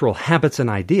cultural habits and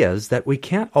ideas that we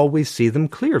can't always see them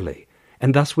clearly,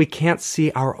 and thus we can't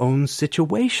see our own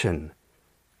situation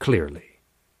clearly.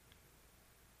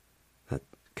 That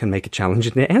can make it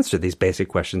challenging to answer these basic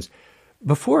questions.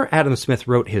 Before Adam Smith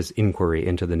wrote his inquiry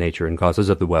into the nature and causes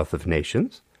of the wealth of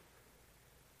nations,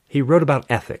 he wrote about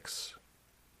ethics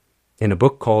in a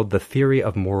book called The Theory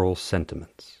of Moral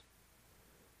Sentiments.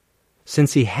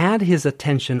 Since he had his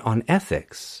attention on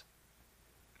ethics,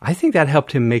 I think that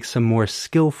helped him make some more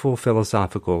skillful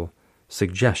philosophical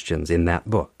suggestions in that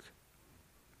book.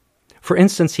 For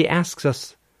instance, he asks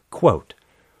us, quote,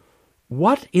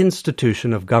 "What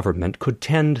institution of government could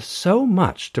tend so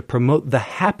much to promote the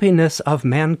happiness of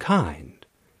mankind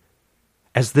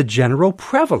as the general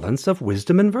prevalence of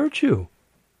wisdom and virtue?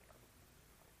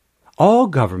 All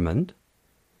government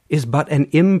is but an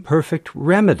imperfect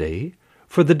remedy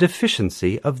for the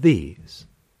deficiency of these.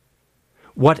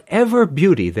 Whatever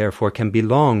beauty, therefore, can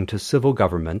belong to civil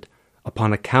government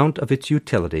upon account of its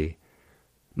utility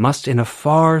must in a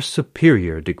far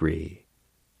superior degree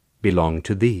belong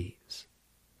to these."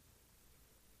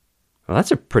 Well,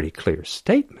 that's a pretty clear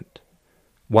statement,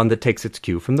 one that takes its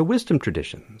cue from the wisdom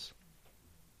traditions.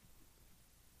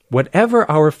 Whatever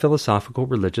our philosophical,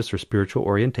 religious, or spiritual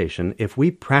orientation, if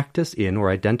we practice in or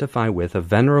identify with a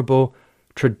venerable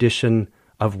tradition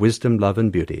of wisdom, love,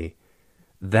 and beauty,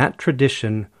 that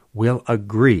tradition will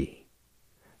agree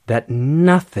that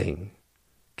nothing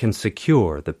can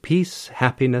secure the peace,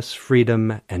 happiness,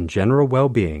 freedom, and general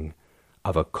well-being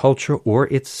of a culture or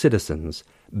its citizens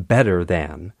better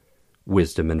than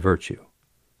wisdom and virtue.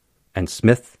 And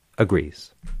Smith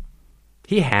agrees.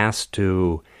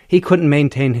 He couldn't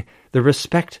maintain the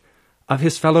respect of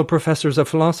his fellow professors of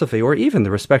philosophy or even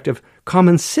the respect of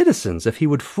common citizens if he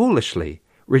would foolishly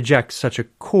reject such a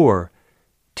core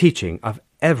teaching of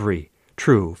every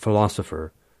true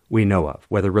philosopher we know of,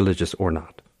 whether religious or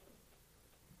not.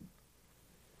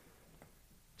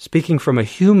 Speaking from a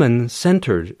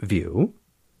human-centered view,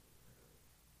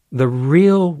 the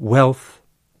real wealth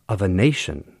of a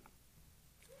nation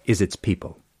is its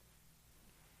people.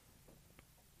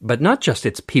 But not just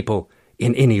its people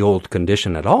in any old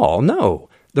condition at all. No,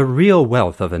 the real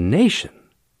wealth of a nation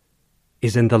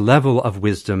is in the level of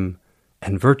wisdom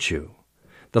and virtue,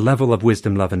 the level of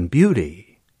wisdom, love, and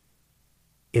beauty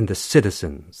in the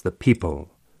citizens, the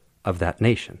people of that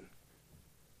nation.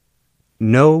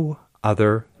 No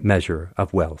other measure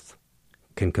of wealth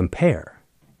can compare.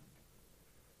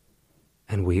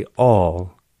 And we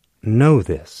all know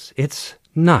this. It's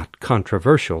not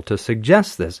controversial to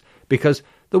suggest this, because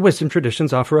the wisdom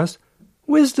traditions offer us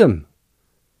wisdom.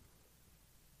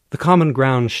 The common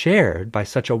ground shared by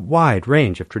such a wide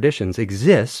range of traditions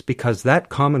exists because that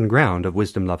common ground of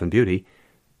wisdom, love, and beauty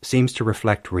seems to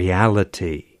reflect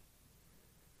reality.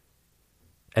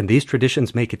 And these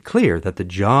traditions make it clear that the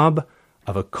job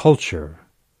of a culture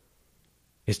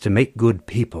is to make good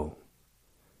people,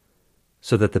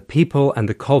 so that the people and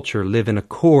the culture live in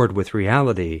accord with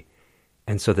reality,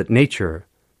 and so that nature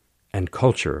and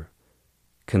culture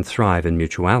can thrive in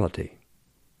mutuality.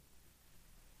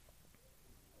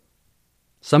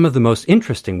 Some of the most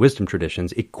interesting wisdom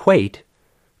traditions equate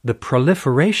the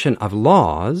proliferation of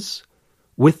laws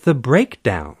with the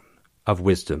breakdown of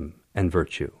wisdom and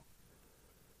virtue.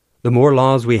 The more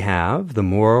laws we have, the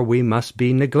more we must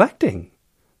be neglecting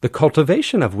the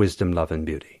cultivation of wisdom, love, and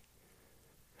beauty.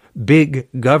 Big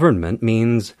government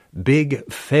means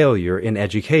big failure in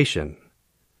education,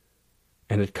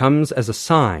 and it comes as a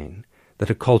sign that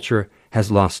a culture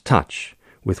has lost touch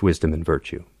with wisdom and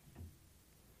virtue.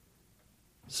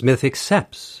 Smith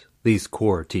accepts these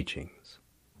core teachings,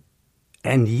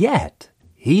 and yet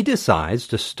he decides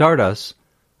to start us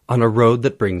on a road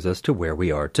that brings us to where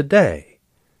we are today.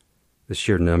 The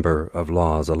sheer number of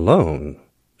laws alone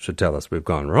should tell us we've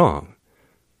gone wrong.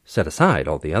 Set aside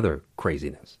all the other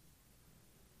craziness.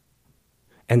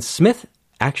 And Smith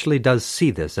actually does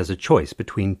see this as a choice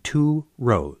between two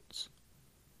roads.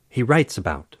 He writes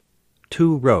about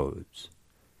two roads.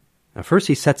 Now first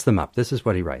he sets them up. This is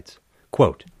what he writes.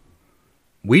 Quote,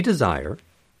 "We desire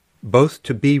both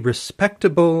to be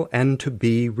respectable and to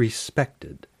be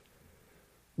respected.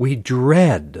 We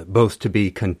dread both to be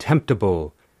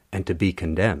contemptible and to be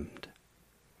condemned.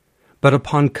 But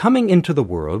upon coming into the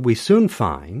world, we soon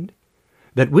find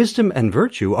that wisdom and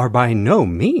virtue are by no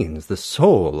means the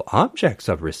sole objects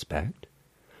of respect,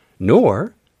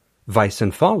 nor vice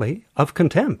and folly of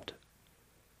contempt.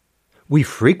 We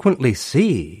frequently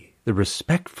see the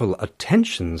respectful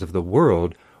attentions of the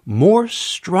world more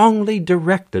strongly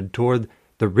directed toward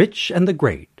the rich and the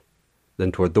great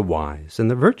than toward the wise and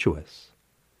the virtuous.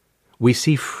 We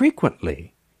see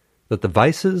frequently that the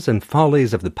vices and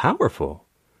follies of the powerful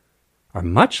are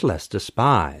much less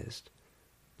despised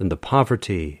than the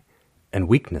poverty and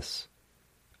weakness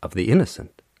of the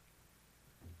innocent."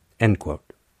 End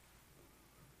quote.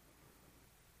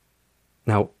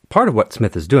 Now, part of what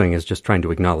Smith is doing is just trying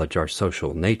to acknowledge our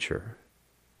social nature.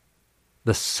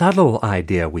 The subtle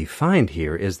idea we find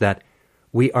here is that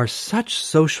we are such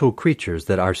social creatures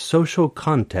that our social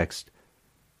context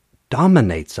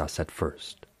dominates us at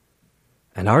first.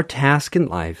 And our task in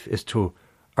life is to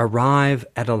arrive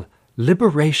at a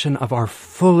liberation of our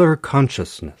fuller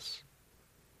consciousness.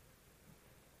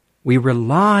 We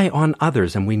rely on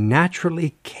others and we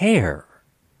naturally care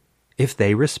if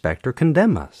they respect or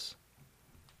condemn us.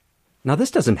 Now,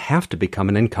 this doesn't have to become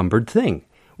an encumbered thing.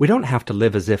 We don't have to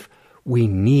live as if we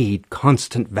need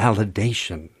constant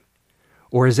validation,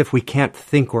 or as if we can't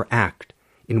think or act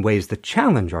in ways that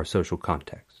challenge our social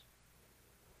context.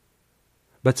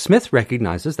 But Smith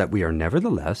recognizes that we are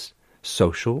nevertheless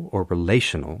social or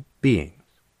relational beings.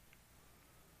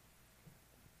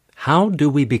 How do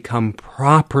we become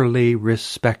properly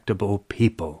respectable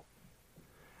people?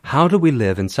 How do we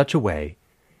live in such a way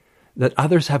that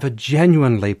others have a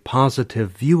genuinely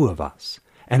positive view of us?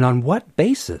 And on what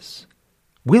basis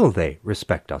will they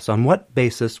respect us? On what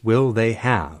basis will they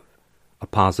have a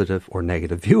positive or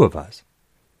negative view of us?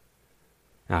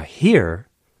 Now here,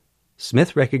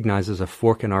 Smith recognizes a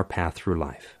fork in our path through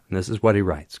life. And this is what he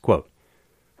writes, quote,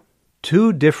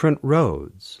 "Two different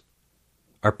roads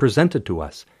are presented to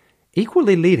us,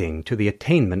 equally leading to the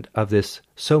attainment of this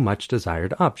so much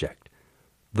desired object.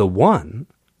 The one,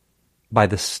 by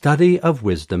the study of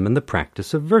wisdom and the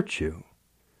practice of virtue.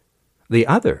 The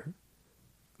other,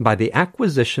 by the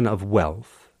acquisition of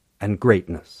wealth and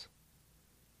greatness.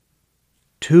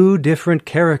 Two different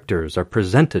characters are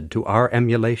presented to our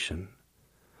emulation.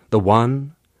 The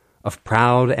one of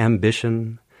proud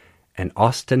ambition and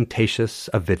ostentatious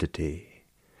avidity,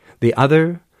 the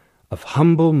other of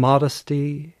humble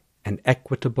modesty and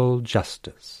equitable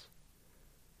justice.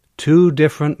 Two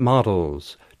different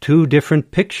models, two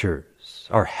different pictures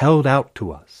are held out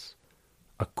to us,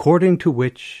 according to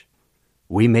which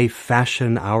we may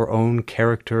fashion our own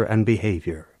character and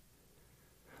behavior.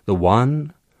 The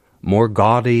one more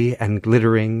gaudy and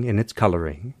glittering in its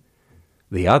coloring,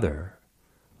 the other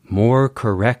more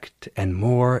correct and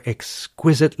more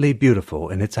exquisitely beautiful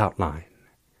in its outline.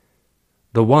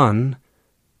 The one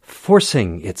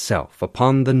forcing itself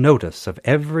upon the notice of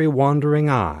every wandering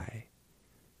eye,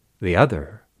 the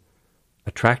other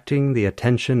attracting the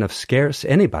attention of scarce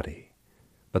anybody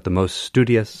but the most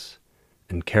studious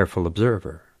and careful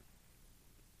observer."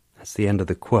 That's the end of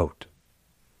the quote.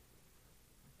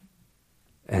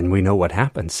 And we know what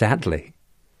happened, sadly.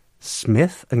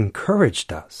 Smith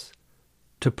encouraged us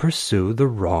to pursue the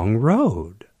wrong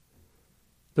road.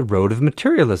 The road of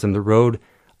materialism, the road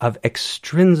of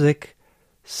extrinsic,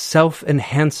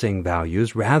 self-enhancing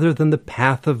values rather than the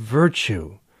path of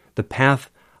virtue, the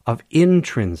path of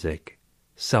intrinsic,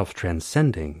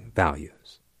 self-transcending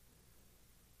values.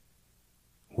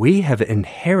 We have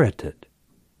inherited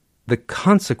the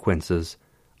consequences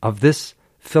of this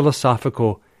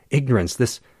philosophical ignorance,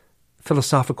 this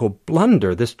philosophical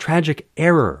blunder, this tragic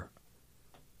error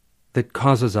that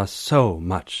causes us so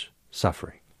much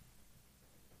suffering.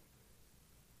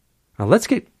 Now let's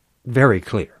get very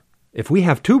clear. If we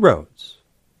have two roads,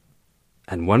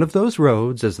 and one of those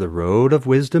roads is the road of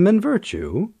wisdom and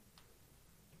virtue,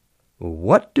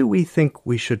 what do we think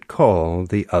we should call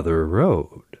the other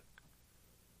road?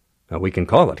 Now, we can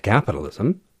call it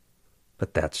capitalism,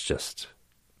 but that's just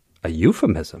a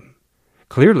euphemism.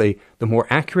 Clearly, the more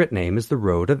accurate name is the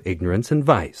road of ignorance and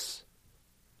vice.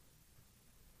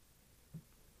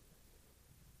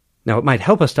 Now, it might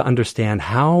help us to understand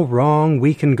how wrong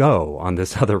we can go on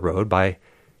this other road by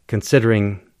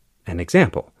considering an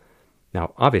example.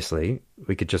 Now, obviously,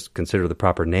 we could just consider the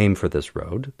proper name for this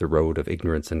road, the road of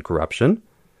ignorance and corruption,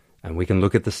 and we can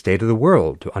look at the state of the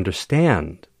world to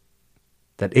understand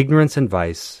that ignorance and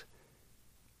vice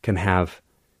can have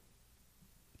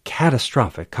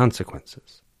catastrophic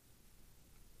consequences.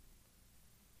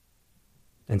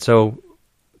 And so,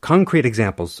 concrete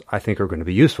examples, I think, are going to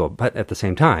be useful, but at the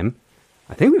same time,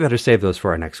 I think we better save those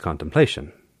for our next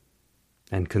contemplation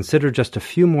and consider just a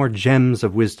few more gems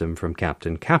of wisdom from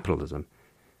Captain Capitalism.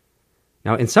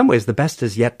 Now, in some ways, the best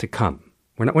is yet to come.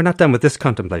 We're not done with this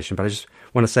contemplation, but I just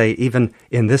want to say, even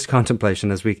in this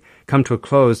contemplation, as we come to a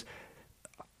close,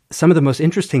 some of the most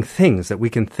interesting things that we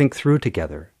can think through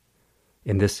together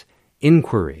in this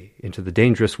inquiry into the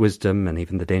dangerous wisdom and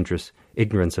even the dangerous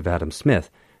ignorance of Adam Smith,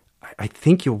 I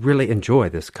think you'll really enjoy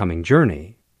this coming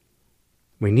journey.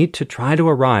 We need to try to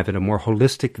arrive at a more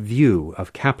holistic view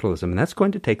of capitalism, and that's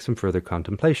going to take some further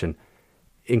contemplation,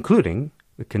 including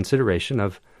the consideration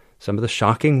of some of the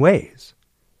shocking ways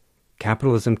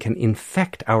capitalism can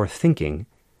infect our thinking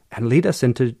and lead us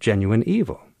into genuine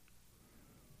evil.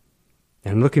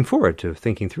 And I'm looking forward to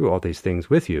thinking through all these things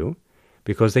with you,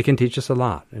 because they can teach us a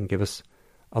lot and give us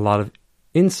a lot of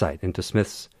insight into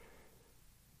Smith's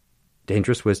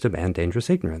dangerous wisdom and dangerous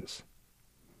ignorance.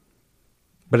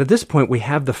 But at this point, we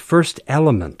have the first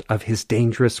element of his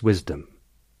dangerous wisdom.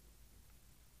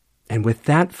 And with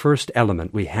that first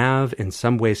element, we have in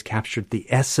some ways captured the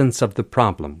essence of the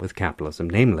problem with capitalism,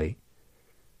 namely,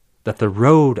 that the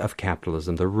road of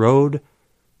capitalism, the road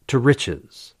to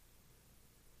riches,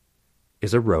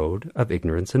 is a road of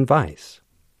ignorance and vice.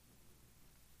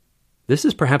 This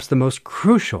is perhaps the most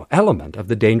crucial element of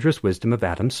the dangerous wisdom of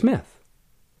Adam Smith.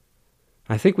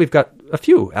 I think we've got a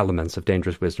few elements of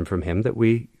dangerous wisdom from him that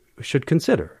we should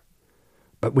consider,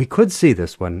 but we could see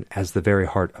this one as the very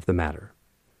heart of the matter.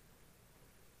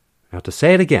 Now, to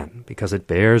say it again, because it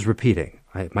bears repeating,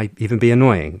 it might even be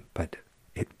annoying, but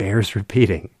it bears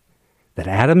repeating, that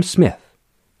Adam Smith,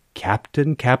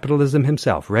 Captain Capitalism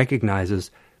himself,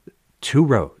 recognizes two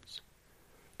roads,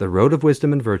 the road of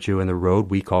wisdom and virtue and the road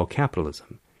we call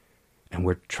capitalism. And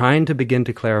we're trying to begin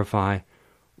to clarify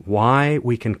why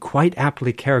we can quite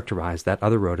aptly characterize that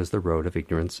other road as the road of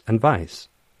ignorance and vice.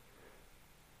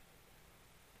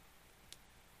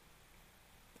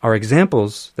 Our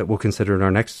examples that we'll consider in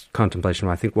our next contemplation,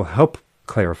 I think, will help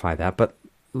clarify that, but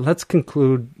let's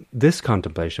conclude this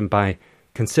contemplation by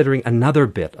considering another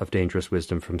bit of dangerous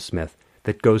wisdom from Smith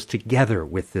that goes together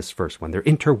with this first one. They're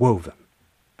interwoven,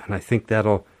 and I think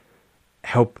that'll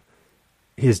help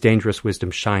his dangerous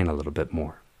wisdom shine a little bit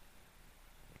more.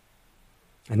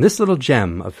 And this little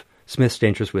gem of Smith's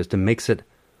dangerous wisdom makes it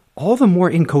all the more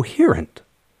incoherent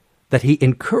that he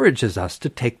encourages us to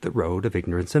take the road of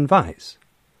ignorance and vice.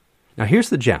 Now here's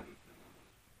the gem.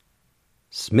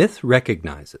 Smith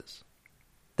recognizes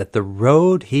that the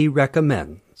road he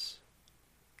recommends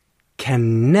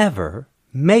can never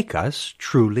make us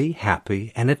truly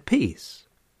happy and at peace.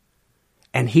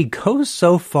 And he goes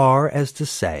so far as to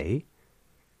say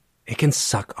it can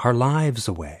suck our lives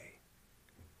away.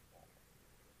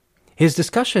 His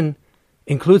discussion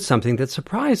includes something that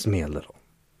surprised me a little,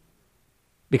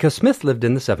 because Smith lived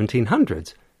in the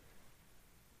 1700s.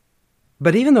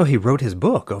 But even though he wrote his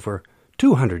book over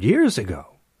 200 years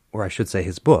ago, or I should say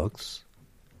his books,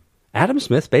 Adam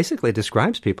Smith basically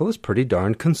describes people as pretty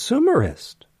darn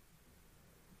consumerist.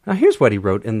 Now here's what he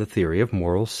wrote in The Theory of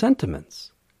Moral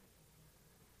Sentiments.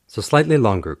 It's a slightly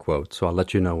longer quote, so I'll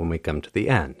let you know when we come to the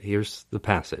end. Here's the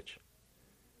passage.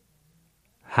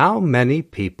 How many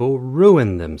people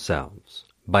ruin themselves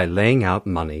by laying out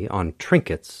money on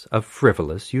trinkets of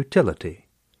frivolous utility?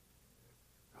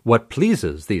 What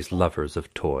pleases these lovers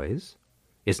of toys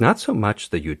is not so much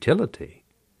the utility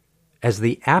as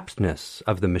the aptness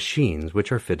of the machines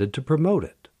which are fitted to promote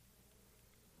it.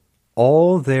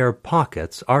 All their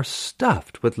pockets are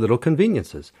stuffed with little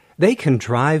conveniences. They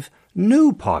contrive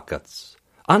new pockets,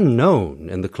 unknown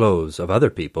in the clothes of other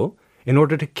people, in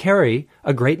order to carry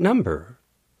a great number.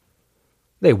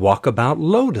 They walk about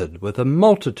loaded with a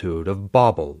multitude of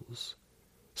baubles,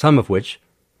 some of which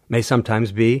may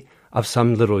sometimes be of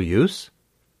some little use,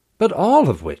 but all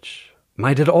of which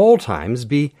might at all times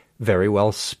be very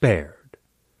well spared,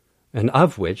 and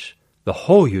of which the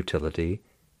whole utility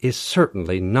is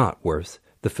certainly not worth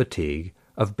the fatigue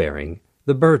of bearing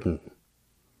the burden.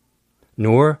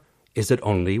 Nor is it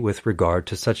only with regard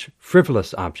to such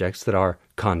frivolous objects that our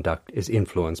conduct is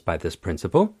influenced by this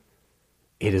principle?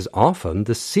 It is often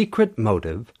the secret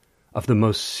motive of the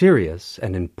most serious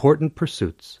and important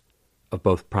pursuits of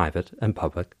both private and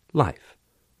public life.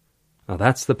 Now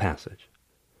that's the passage.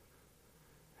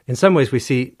 In some ways we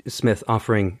see Smith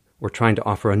offering, or trying to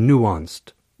offer, a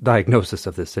nuanced diagnosis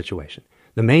of this situation.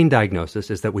 The main diagnosis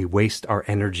is that we waste our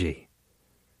energy,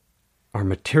 our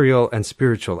material and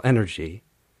spiritual energy.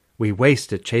 We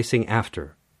waste it chasing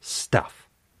after stuff,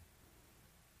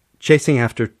 chasing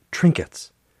after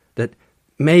trinkets that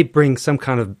may bring some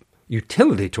kind of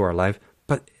utility to our life,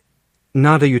 but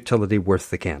not a utility worth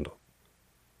the candle.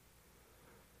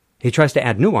 He tries to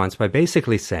add nuance by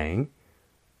basically saying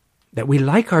that we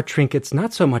like our trinkets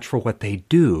not so much for what they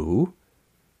do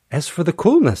as for the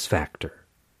coolness factor.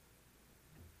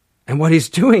 And what he's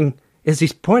doing is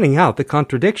he's pointing out the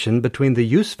contradiction between the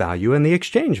use value and the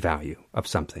exchange value of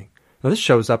something. Now, this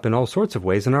shows up in all sorts of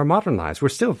ways in our modern lives. We're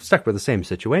still stuck with the same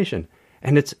situation,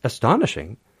 and it's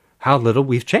astonishing how little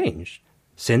we've changed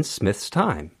since Smith's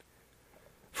time.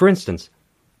 For instance,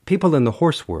 people in the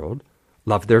horse world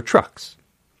love their trucks.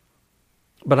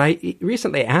 But I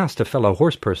recently asked a fellow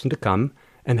horse person to come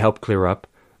and help clear up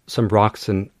some rocks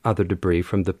and other debris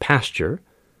from the pasture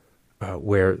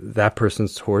where that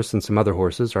person's horse and some other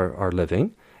horses are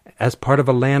living, as part of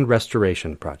a land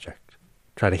restoration project,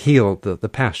 try to heal the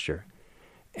pasture.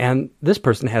 And this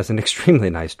person has an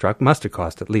extremely nice truck, must have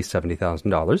cost at least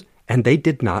 $70,000, and they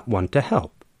did not want to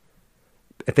help.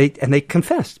 And they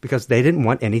confessed because they didn't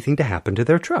want anything to happen to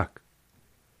their truck.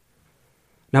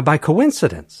 Now, by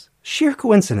coincidence, sheer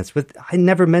coincidence, I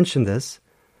never mentioned this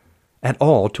at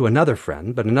all to another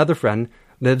friend, but another friend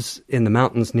lives in the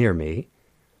mountains near me,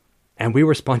 and we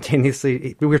were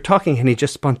talking, and he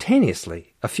just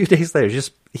spontaneously, a few days later,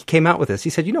 he came out with this. He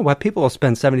said, you know what, people will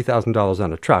spend $70,000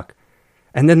 on a truck,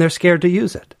 and then they're scared to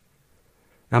use it.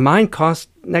 Now, mine costs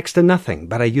next to nothing,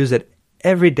 but I use it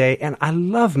every day, and I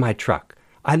love my truck.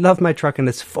 I love my truck, and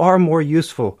it's far more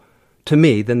useful to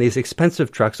me than these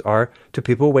expensive trucks are to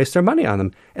people who waste their money on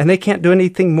them. And they can't do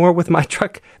anything more with my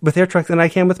truck, with their truck, than I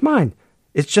can with mine.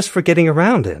 It's just for getting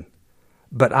around in.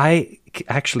 But I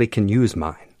actually can use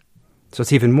mine. So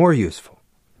it's even more useful.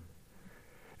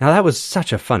 Now, that was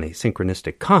such a funny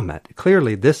synchronistic comment.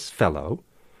 Clearly, this fellow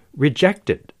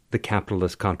rejected the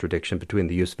capitalist contradiction between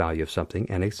the use value of something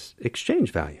and its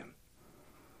exchange value.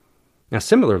 Now,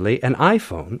 similarly, an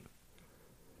iPhone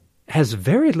has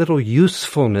very little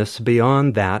usefulness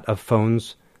beyond that of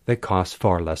phones that cost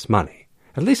far less money,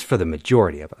 at least for the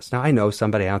majority of us. Now, I know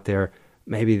somebody out there,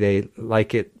 maybe they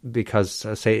like it because,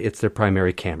 say, it's their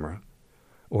primary camera,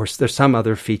 or there's some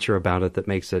other feature about it that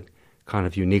makes it kind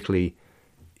of uniquely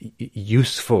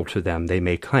useful to them, they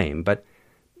may claim. But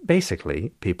basically,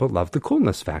 people love the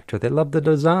coolness factor. They love the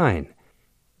design.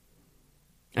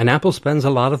 And Apple spends a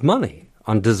lot of money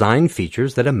on design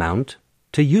features that amount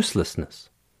to uselessness.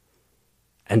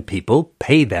 And people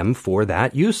pay them for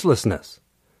that uselessness.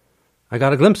 I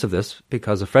got a glimpse of this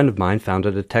because a friend of mine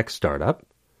founded a tech startup,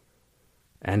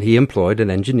 and he employed an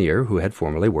engineer who had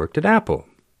formerly worked at Apple.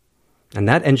 And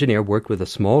that engineer worked with a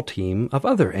small team of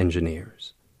other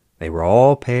engineers. They were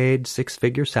all paid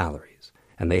six-figure salaries,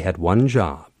 and they had one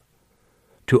job: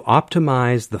 to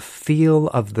optimize the feel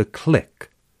of the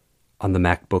click on the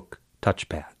MacBook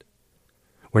touchpad.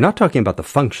 We're not talking about the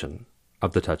function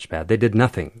of the touchpad. They did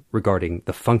nothing regarding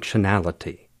the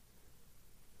functionality.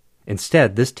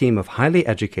 Instead, this team of highly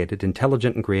educated,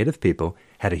 intelligent, and creative people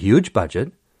had a huge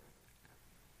budget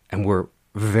and were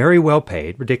very well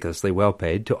paid, ridiculously well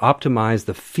paid, to optimize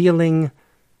the feeling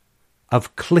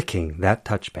of clicking that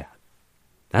touchpad.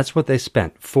 That's what they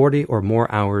spent 40 or more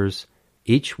hours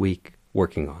each week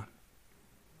working on.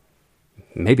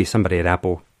 Maybe somebody at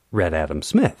Apple read Adam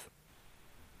Smith.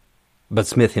 But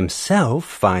Smith himself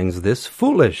finds this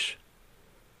foolish.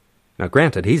 Now,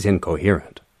 granted, he's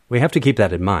incoherent. We have to keep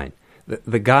that in mind.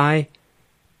 The guy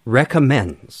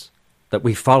recommends that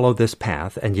we follow this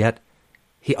path, and yet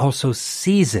he also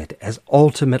sees it as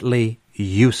ultimately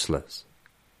useless.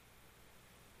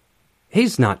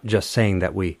 He's not just saying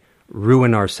that we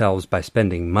ruin ourselves by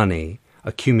spending money,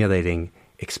 accumulating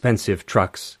expensive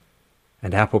trucks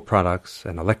and Apple products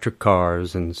and electric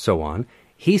cars and so on.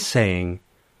 He's saying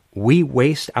we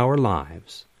waste our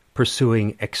lives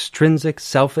pursuing extrinsic,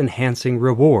 self-enhancing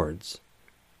rewards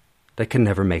that can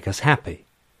never make us happy.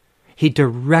 He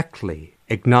directly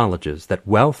acknowledges that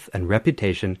wealth and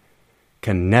reputation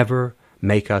can never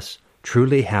make us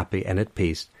truly happy and at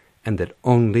peace, and that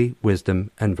only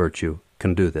wisdom and virtue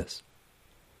can do this.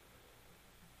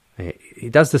 He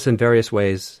does this in various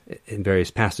ways, in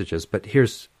various passages, but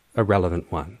here's a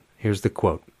relevant one. Here's the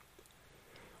quote.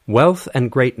 "Wealth and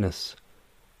greatness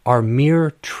are mere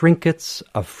trinkets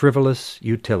of frivolous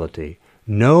utility,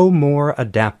 no more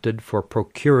adapted for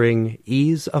procuring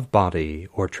ease of body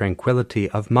or tranquillity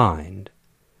of mind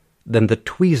than the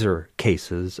tweezer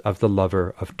cases of the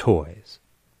lover of toys.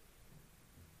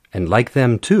 And like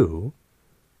them too,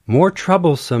 more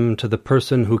troublesome to the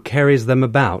person who carries them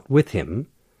about with him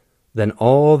than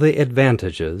all the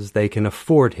advantages they can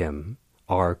afford him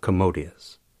are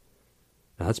commodious."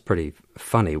 Now, that's pretty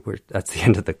funny. That's the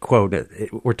end of the quote.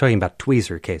 We're talking about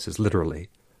tweezer cases, literally.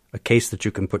 A case that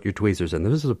you can put your tweezers in.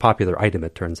 This is a popular item,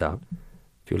 it turns out.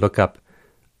 If you look up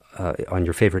on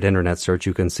your favorite internet search,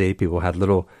 you can see people had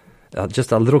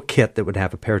just a little kit that would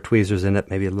have a pair of tweezers in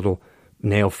it, maybe a little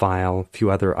nail file, a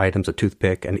few other items, a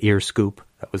toothpick, an ear scoop.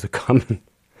 That was a common.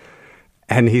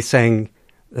 And he's saying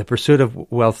the pursuit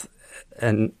of wealth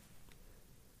and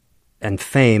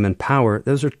fame and power,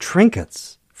 those are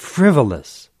trinkets.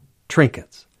 Frivolous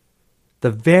trinkets.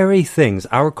 The very things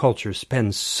our culture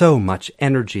spends so much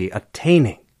energy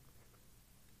attaining.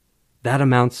 That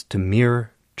amounts to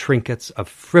mere trinkets of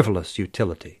frivolous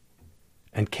utility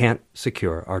and can't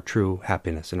secure our true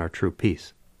happiness and our true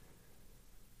peace.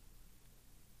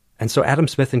 And so Adam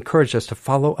Smith encouraged us to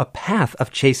follow a path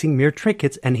of chasing mere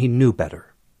trinkets, and he knew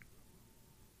better.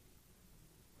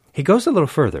 He goes a little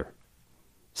further,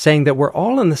 saying that we're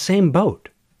all in the same boat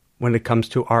when it comes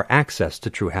to our access to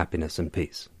true happiness and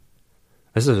peace.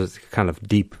 This is a kind of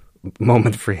deep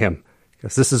moment for him,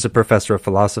 because this is a professor of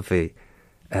philosophy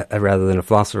rather than a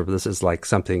philosopher, but this is like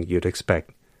something you'd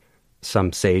expect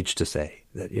some sage to say,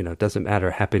 that, it doesn't matter,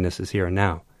 happiness is here and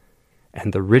now.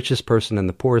 And the richest person and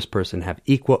the poorest person have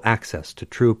equal access to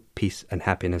true peace and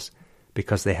happiness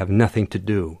because they have nothing to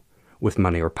do with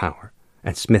money or power.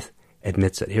 And Smith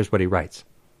admits it. Here's what he writes.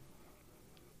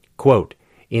 Quote,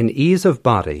 "In ease of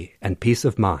body and peace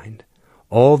of mind,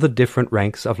 all the different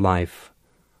ranks of life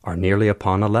are nearly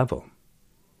upon a level,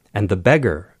 and the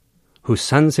beggar who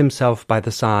suns himself by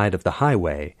the side of the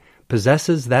highway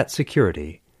possesses that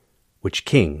security which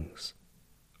kings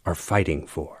are fighting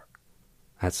for."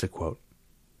 That's the quote.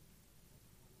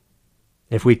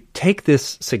 If we take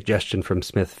this suggestion from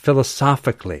Smith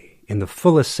philosophically in the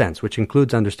fullest sense, which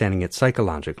includes understanding it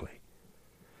psychologically,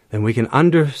 then we can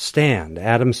understand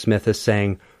Adam Smith as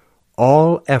saying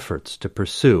all efforts to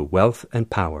pursue wealth and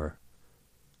power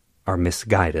are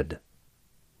misguided,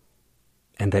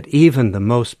 and that even the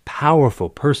most powerful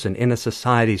person in a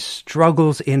society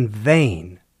struggles in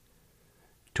vain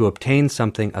to obtain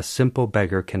something a simple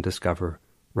beggar can discover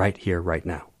right here, right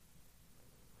now.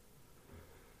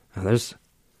 Now, there's a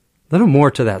little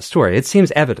more to that story. It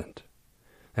seems evident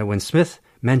that when Smith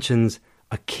mentions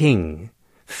a king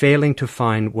failing to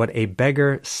find what a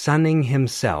beggar sunning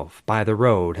himself by the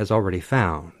road has already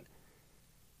found,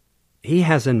 he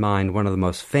has in mind one of the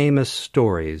most famous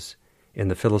stories in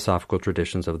the philosophical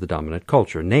traditions of the dominant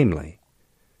culture, namely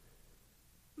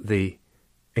the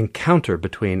encounter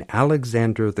between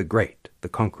Alexander the Great, the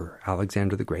conqueror,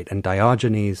 Alexander the Great, and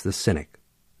Diogenes the Cynic,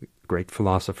 great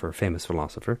philosopher, famous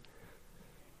philosopher.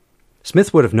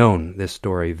 Smith would have known this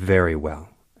story very well,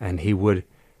 and he would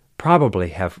probably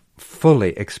have fully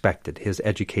expected his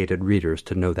educated readers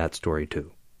to know that story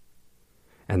too.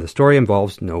 And the story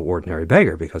involves no ordinary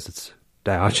beggar, because it's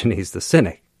Diogenes the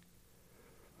Cynic.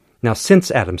 Now,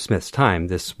 since Adam Smith's time,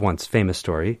 this once famous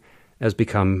story has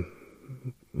become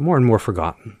more and more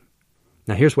forgotten.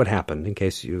 Now, here's what happened, in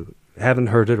case you haven't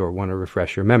heard it or want to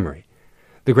refresh your memory.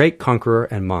 The great conqueror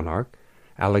and monarch,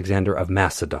 Alexander of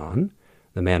Macedon,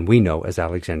 the man we know as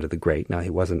Alexander the Great. Now, he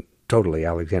wasn't totally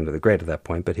Alexander the Great at that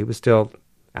point, but he was still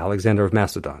Alexander of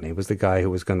Macedon. He was the guy who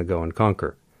was going to go and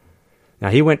conquer. Now,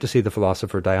 he went to see the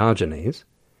philosopher Diogenes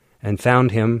and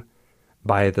found him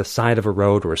by the side of a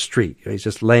road or a street. He's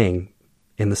just laying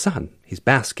in the sun. He's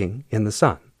basking in the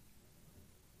sun.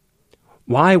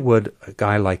 Why would a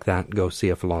guy like that go see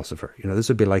a philosopher? This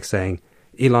would be like saying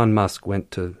Elon Musk went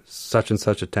to such and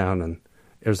such a town, and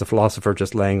there's a philosopher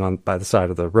just laying on by the side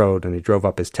of the road, and he drove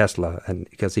up his Tesla and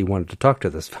because he wanted to talk to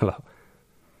this fellow.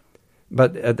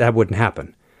 But that wouldn't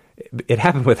happen. It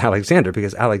happened with Alexander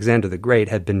because Alexander the Great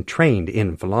had been trained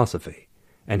in philosophy,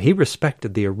 and he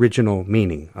respected the original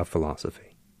meaning of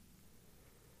philosophy.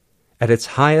 At its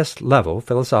highest level,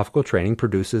 philosophical training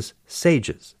produces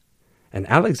sages, and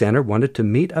Alexander wanted to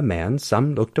meet a man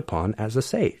some looked upon as a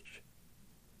sage.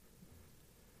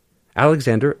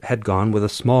 Alexander had gone with a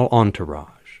small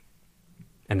entourage,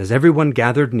 and as everyone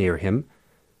gathered near him,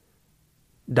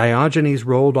 Diogenes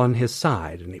rolled on his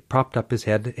side, and he propped up his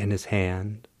head in his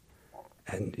hand,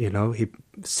 and, he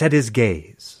set his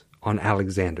gaze on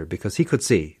Alexander because he could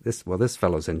see this. Well, this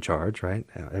fellow's in charge, right?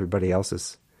 Everybody else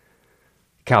is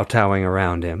kowtowing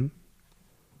around him.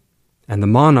 And the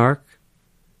monarch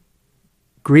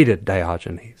greeted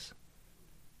Diogenes,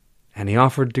 and he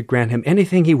offered to grant him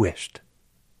anything he wished.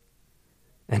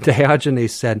 And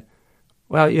Diogenes said,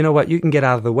 well, you know what? You can get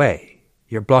out of the way.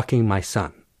 You're blocking my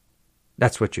sun.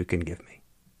 That's what you can give me.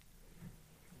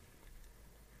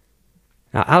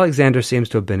 Now, Alexander seems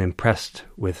to have been impressed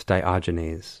with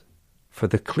Diogenes for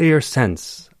the clear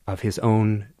sense of his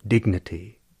own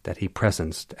dignity that he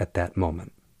presenced at that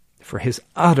moment, for his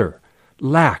utter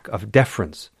lack of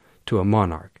deference to a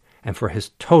monarch, and for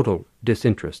his total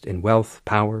disinterest in wealth,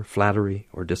 power, flattery,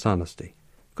 or dishonesty.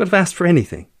 Could have asked for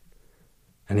anything.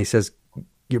 And he says,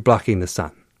 you're blocking the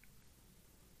sun.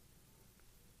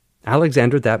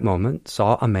 Alexander at that moment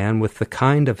saw a man with the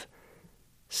kind of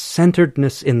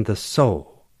centeredness in the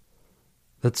soul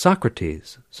that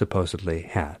Socrates supposedly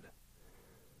had.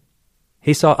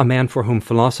 He saw a man for whom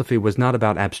philosophy was not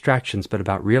about abstractions, but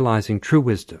about realizing true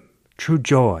wisdom, true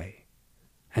joy,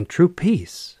 and true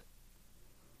peace.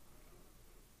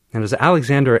 And as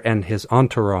Alexander and his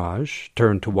entourage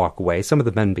turned to walk away, some of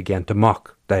the men began to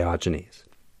mock Diogenes.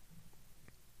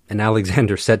 And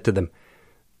Alexander said to them,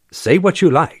 say what you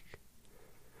like,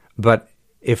 but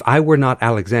if I were not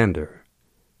Alexander,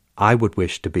 I would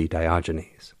wish to be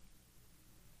Diogenes.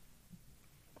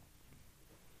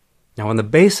 Now, on the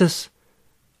basis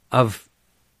of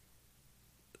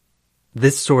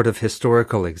this sort of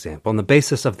historical example, on the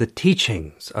basis of the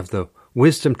teachings of the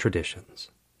wisdom traditions,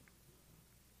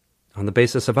 on the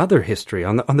basis of other history,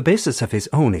 on the basis of his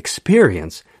own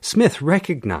experience, Smith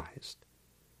recognized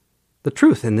the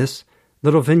truth in this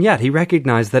little vignette. He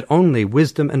recognized that only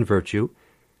wisdom and virtue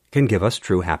can give us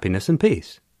true happiness and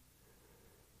peace.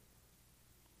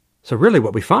 So really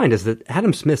what we find is that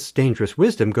Adam Smith's dangerous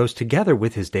wisdom goes together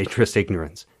with his dangerous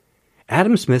ignorance.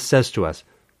 Adam Smith says to us,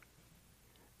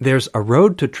 there's a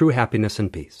road to true happiness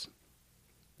and peace.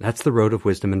 That's the road of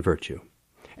wisdom and virtue.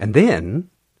 And then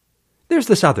there's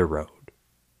this other road,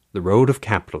 the road of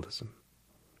capitalism.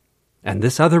 And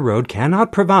this other road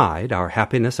cannot provide our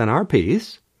happiness and our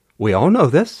peace. We all know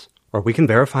this, or we can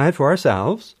verify it for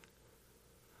ourselves.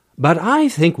 But I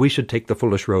think we should take the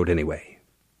foolish road anyway.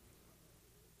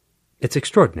 It's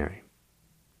extraordinary.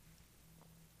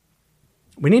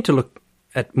 We need to look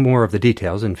at more of the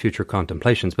details in future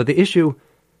contemplations, but the issue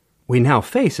we now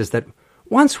face is that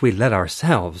once we let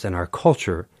ourselves and our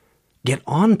culture get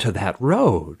onto that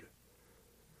road,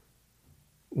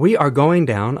 we are going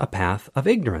down a path of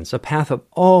ignorance, a path of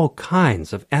all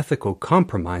kinds of ethical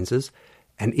compromises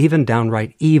and even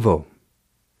downright evil.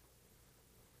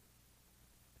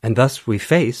 And thus we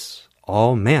face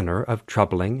all manner of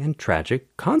troubling and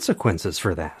tragic consequences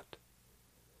for that.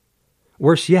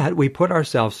 Worse yet, we put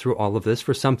ourselves through all of this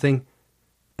for something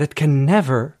that can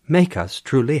never make us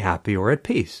truly happy or at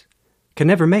peace, can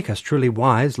never make us truly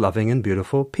wise, loving, and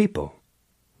beautiful people.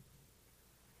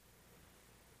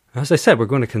 As I said, we're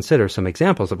going to consider some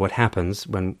examples of what happens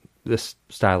when this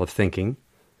style of thinking,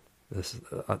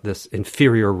 this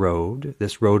inferior road,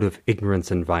 this road of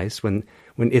ignorance and vice, when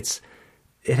it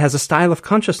has a style of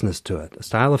consciousness to it, a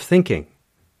style of thinking.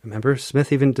 Remember,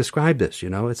 Smith even described this,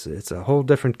 it's a whole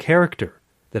different character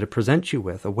that it presents you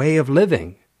with, a way of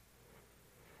living.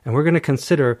 And we're going to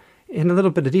consider in a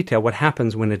little bit of detail what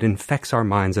happens when it infects our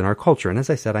minds and our culture. And as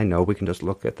I said, I know we can just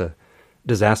look at the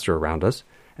disaster around us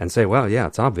and say, well, yeah,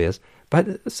 it's obvious.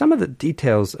 But some of the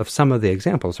details of some of the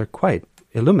examples are quite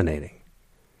illuminating.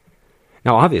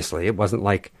 Now, obviously, it wasn't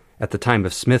like at the time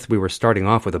of Smith we were starting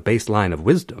off with a baseline of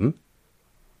wisdom.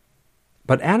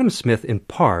 But Adam Smith, in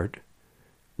part,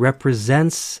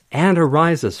 represents and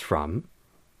arises from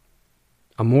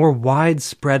a more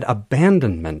widespread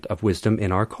abandonment of wisdom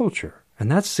in our culture.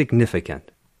 And that's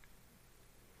significant.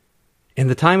 In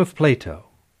the time of Plato,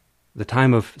 the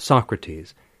time of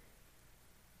Socrates,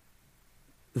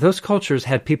 those cultures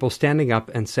had people standing up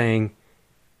and saying,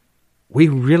 we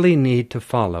really need to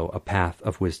follow a path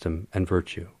of wisdom and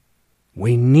virtue.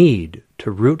 We need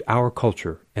to root our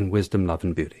culture in wisdom, love,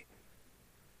 and beauty.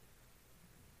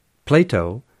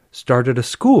 Plato started a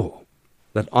school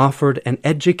that offered an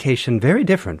education very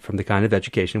different from the kind of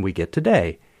education we get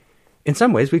today. In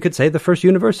some ways, we could say the first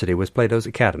university was Plato's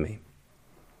Academy.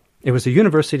 It was a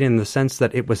university in the sense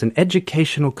that it was an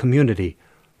educational community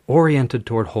oriented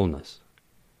toward wholeness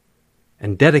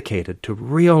and dedicated to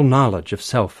real knowledge of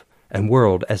self and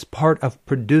world as part of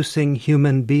producing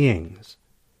human beings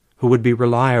who would be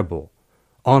reliable,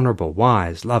 honorable,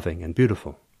 wise, loving, and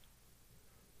beautiful.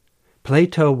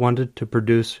 Plato wanted to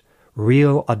produce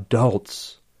real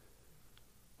adults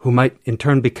who might in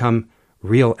turn become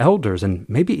real elders and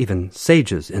maybe even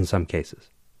sages in some cases.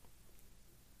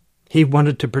 He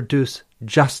wanted to produce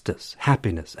justice,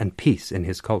 happiness, and peace in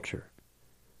his culture.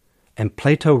 And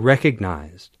Plato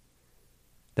recognized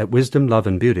that wisdom, love,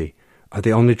 and beauty are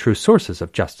the only true sources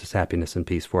of justice, happiness, and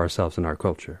peace for ourselves and our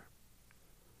culture.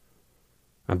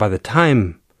 And by the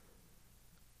time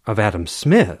of Adam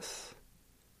Smith,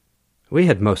 we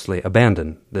had mostly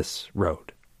abandoned this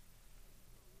road.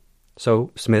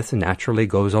 So Smith naturally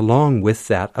goes along with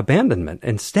that abandonment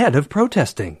instead of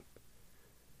protesting.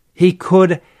 He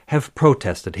could have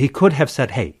protested. He could have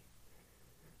said, hey,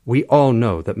 we all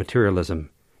know that materialism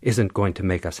isn't going to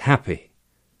make us happy.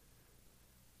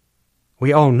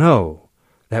 We all know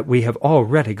that we have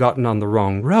already gotten on the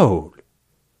wrong road.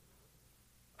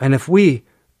 And if we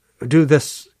do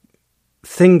this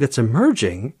thing that's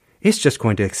emerging, it's just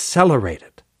going to accelerate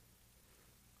it.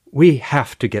 We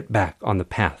have to get back on the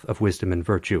path of wisdom and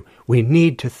virtue. We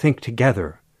need to think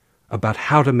together about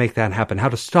how to make that happen, how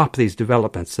to stop these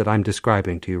developments that I'm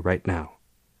describing to you right now.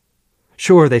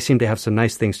 Sure, they seem to have some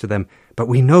nice things to them, but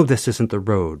we know this isn't the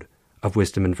road of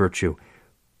wisdom and virtue.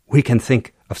 We can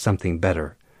think of something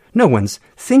better. No one's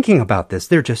thinking about this.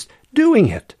 They're just doing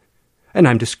it. And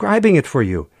I'm describing it for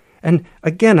you. And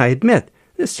again, I admit,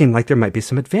 this seemed like there might be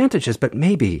some advantages, but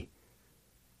maybe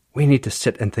we need to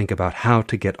sit and think about how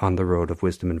to get on the road of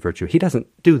wisdom and virtue. He doesn't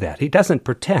do that. He doesn't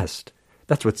protest.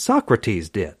 That's what Socrates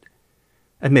did.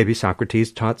 And maybe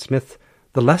Socrates taught Smith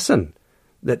the lesson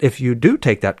that if you do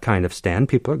take that kind of stand,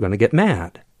 people are going to get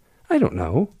mad. I don't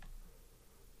know.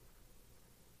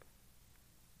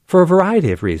 For a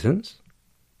variety of reasons,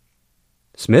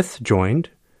 Smith joined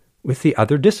with the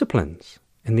other disciplines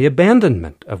in the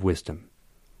abandonment of wisdom.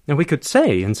 Now we could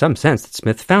say, in some sense, that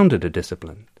Smith founded a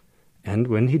discipline, and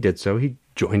when he did so, he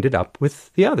joined it up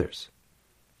with the others.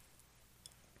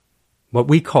 What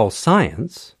we call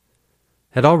science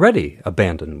had already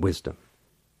abandoned wisdom.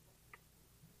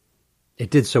 It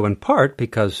did so in part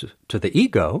because, to the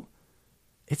ego,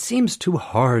 it seems too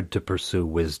hard to pursue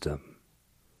wisdom.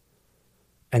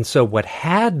 And so what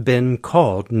had been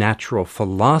called natural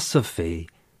philosophy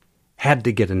had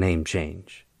to get a name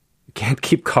change. You can't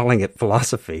keep calling it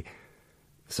philosophy,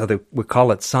 so that we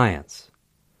call it science.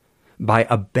 By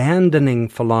abandoning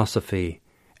philosophy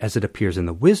as it appears in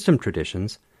the wisdom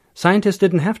traditions, scientists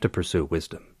didn't have to pursue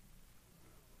wisdom.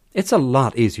 It's a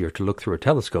lot easier to look through a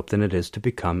telescope than it is to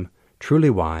become truly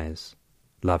wise,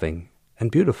 loving,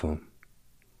 and beautiful.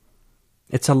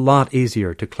 It's a lot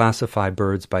easier to classify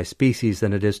birds by species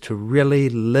than it is to really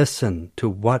listen to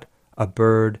what a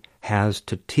bird has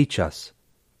to teach us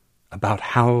about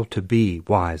how to be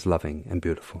wise, loving, and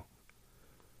beautiful.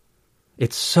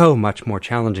 It's so much more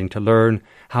challenging to learn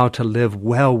how to live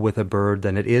well with a bird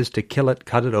than it is to kill it,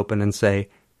 cut it open, and say,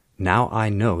 now I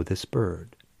know this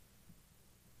bird.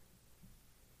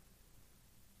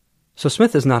 So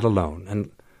Smith is not alone,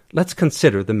 and let's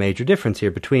consider the major difference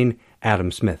here between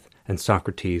Adam Smith and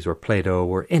Socrates or Plato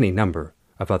or any number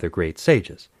of other great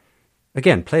sages.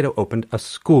 Again, Plato opened a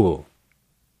school.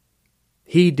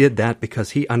 He did that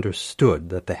because he understood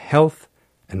that the health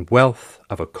and wealth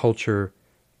of a culture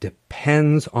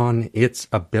depends on its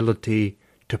ability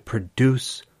to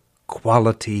produce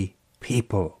quality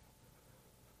people.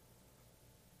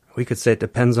 We could say it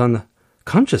depends on the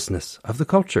consciousness of the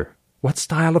culture, what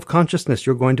style of consciousness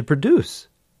you're going to produce.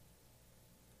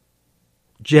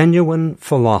 Genuine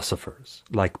philosophers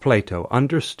like Plato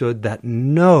understood that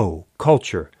no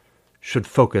culture should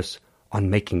focus on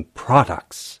making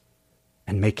products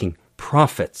and making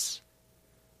profits,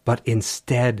 but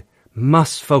instead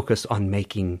must focus on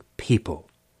making people,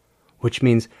 which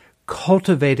means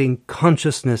cultivating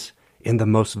consciousness in the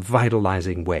most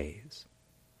vitalizing ways.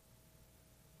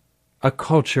 A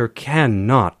culture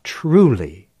cannot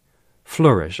truly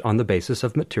flourish on the basis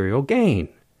of material gain.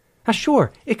 Now,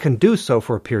 sure, it can do so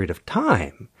for a period of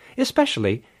time,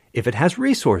 especially if it has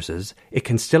resources it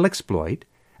can still exploit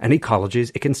and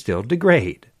ecologies it can still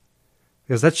degrade,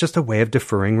 because that's just a way of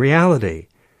deferring reality.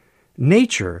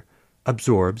 Nature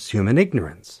absorbs human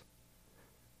ignorance,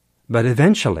 but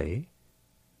eventually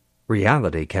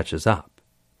reality catches up.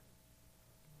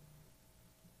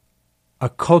 A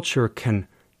culture can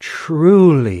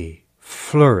truly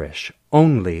flourish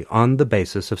only on the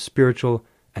basis of spiritual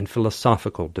and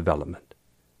philosophical development,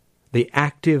 the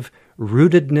active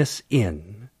rootedness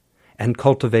in and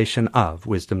cultivation of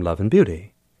wisdom, love, and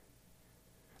beauty.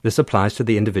 This applies to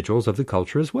the individuals of the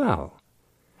culture as well,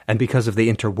 and because of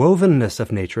the interwovenness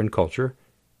of nature and culture,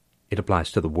 it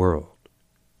applies to the world.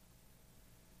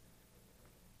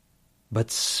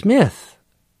 But Smith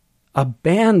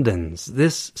abandons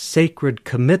this sacred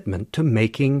commitment to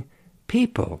making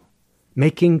people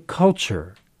making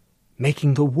culture,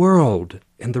 making the world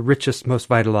in the richest, most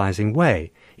vitalizing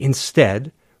way.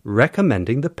 Instead,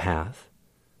 recommending the path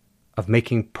of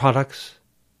making products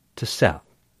to sell,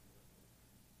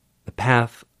 the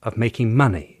path of making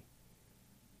money.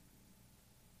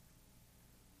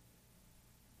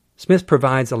 Smith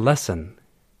provides a lesson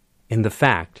in the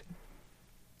fact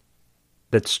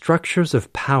that structures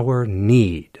of power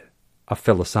need a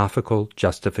philosophical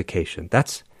justification.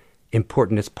 That's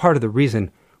important. It's part of the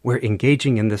reason we're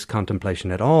engaging in this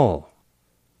contemplation at all.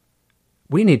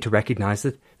 We need to recognize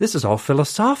that this is all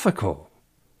philosophical,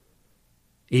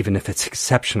 even if it's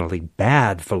exceptionally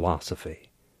bad philosophy.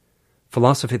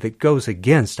 Philosophy that goes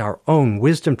against our own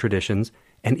wisdom traditions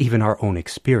and even our own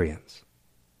experience.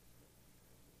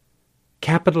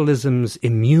 Capitalism's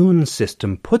immune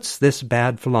system puts this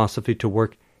bad philosophy to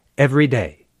work every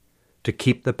day to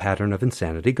keep the pattern of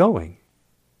insanity going.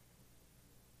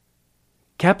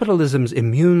 Capitalism's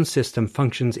immune system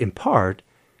functions in part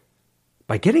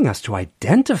by getting us to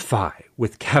identify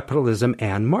with capitalism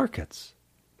and markets.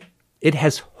 It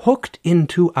has hooked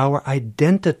into our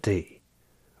identity,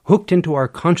 hooked into our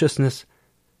consciousness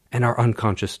and our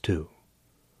unconscious too.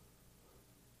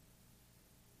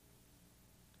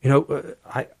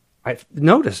 I've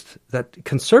noticed that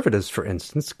conservatives, for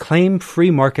instance, claim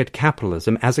free market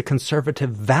capitalism as a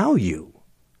conservative value.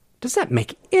 Does that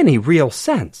make any real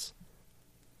sense?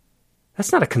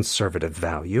 That's not a conservative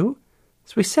value.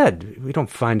 As we said, we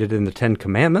don't find it in the Ten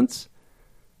Commandments.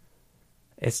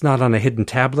 It's not on a hidden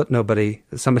tablet.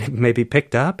 Somebody maybe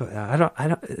picked up. I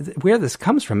don't. Where this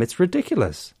comes from, it's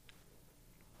ridiculous.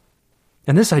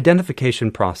 And this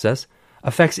identification process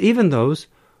affects even those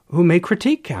who may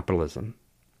critique capitalism,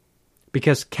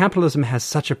 because capitalism has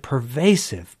such a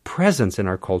pervasive presence in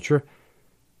our culture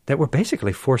that we're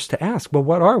basically forced to ask, well,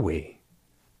 what are we?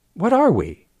 What are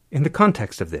we in the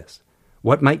context of this?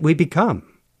 What might we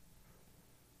become?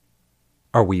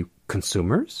 Are we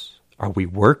consumers? Are we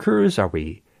workers? Are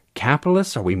we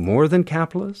capitalists? Are we more than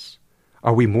capitalists?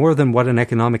 Are we more than what an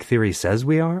economic theory says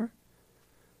we are?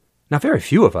 Now, very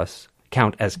few of us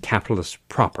count as capitalists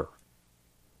proper.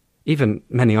 Even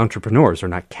many entrepreneurs are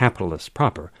not capitalists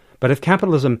proper. But if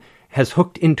capitalism has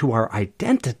hooked into our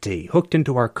identity, hooked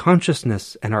into our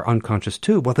consciousness and our unconscious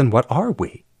too, well, then what are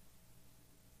we?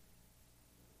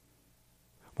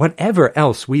 Whatever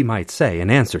else we might say in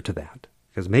answer to that,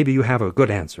 because maybe you have a good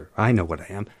answer, I know what I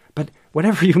am, but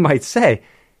whatever you might say,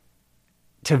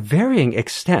 to varying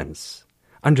extents,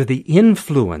 under the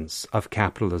influence of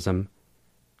capitalism,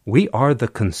 we are the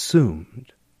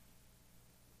consumed.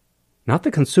 Not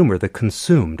the consumer, the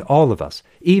consumed, all of us,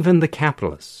 even the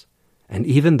capitalists, and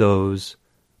even those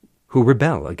who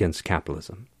rebel against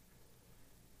capitalism.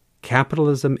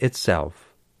 Capitalism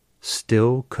itself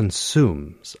still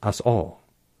consumes us all.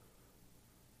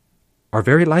 Our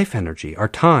very life energy, our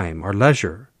time, our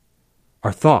leisure,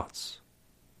 our thoughts.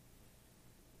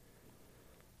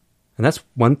 And that's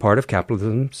one part of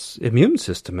capitalism's immune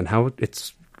system and how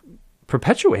it's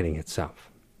perpetuating itself.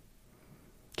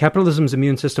 Capitalism's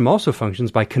immune system also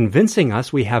functions by convincing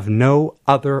us we have no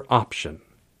other option.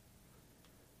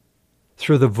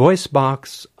 Through the voice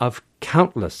box of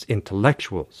countless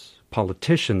intellectuals,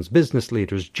 politicians, business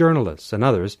leaders, journalists, and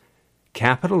others,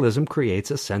 capitalism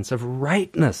creates a sense of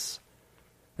rightness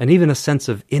and even a sense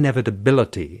of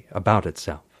inevitability about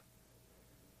itself.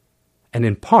 And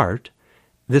in part,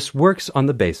 this works on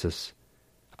the basis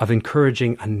of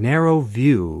encouraging a narrow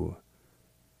view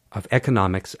of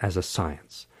economics as a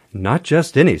science. Not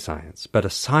just any science, but a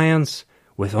science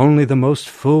with only the most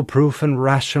foolproof and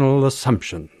rational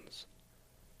assumptions.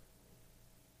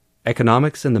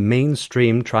 Economics in the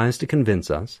mainstream tries to convince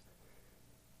us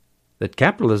that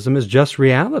capitalism is just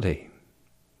reality,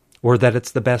 or that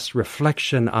it's the best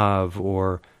reflection of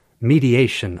or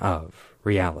mediation of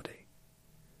reality.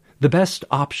 The best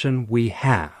option we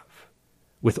have,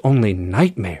 with only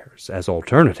nightmares as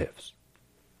alternatives.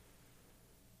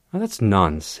 Now, that's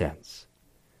nonsense.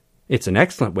 It's an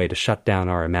excellent way to shut down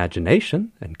our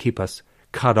imagination and keep us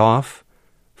cut off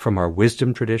from our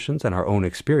wisdom traditions and our own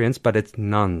experience, but it's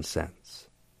nonsense.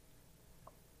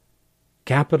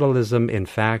 Capitalism, in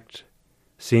fact,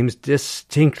 seems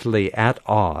distinctly at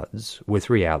odds with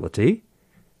reality,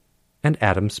 and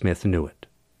Adam Smith knew it.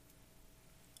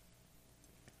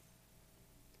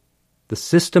 The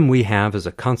system we have is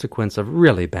a consequence of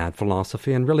really bad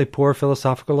philosophy and really poor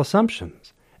philosophical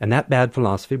assumptions. And that bad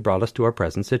philosophy brought us to our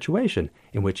present situation,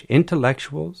 in which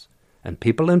intellectuals and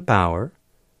people in power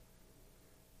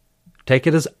take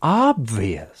it as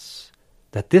obvious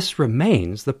that this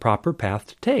remains the proper path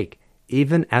to take,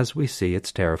 even as we see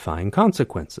its terrifying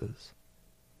consequences.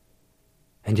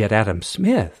 And yet Adam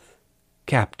Smith,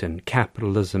 Captain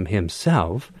Capitalism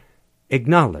himself,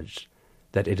 acknowledged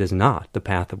that it is not the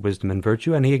path of wisdom and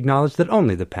virtue, and he acknowledged that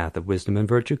only the path of wisdom and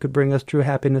virtue could bring us true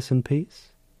happiness and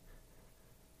peace.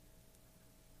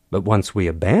 But once we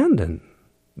abandon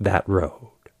that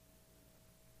road,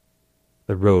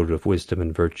 the road of wisdom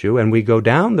and virtue, and we go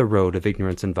down the road of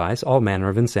ignorance and vice, all manner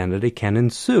of insanity can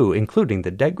ensue, including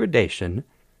the degradation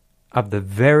of the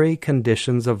very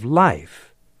conditions of life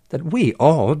that we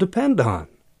all depend on.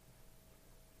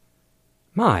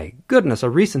 My goodness, a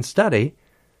recent study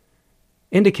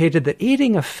indicated that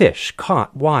eating a fish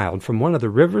caught wild from one of the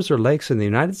rivers or lakes in the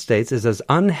United States is as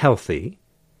unhealthy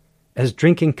as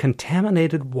drinking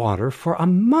contaminated water for a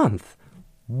month.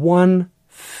 One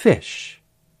fish.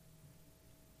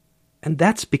 And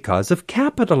that's because of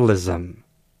capitalism.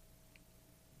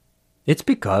 It's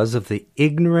because of the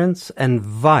ignorance and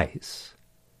vice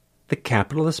the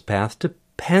capitalist path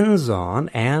depends on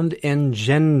and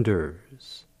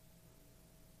engenders.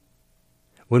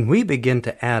 When we begin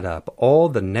to add up all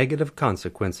the negative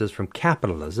consequences from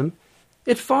capitalism,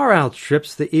 it far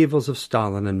outstrips the evils of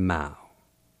Stalin and Mao.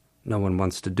 No one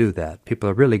wants to do that. People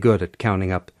are really good at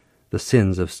counting up the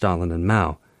sins of Stalin and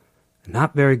Mao,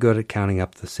 not very good at counting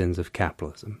up the sins of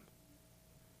capitalism.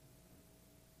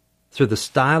 Through the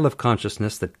style of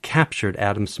consciousness that captured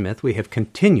Adam Smith, we have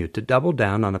continued to double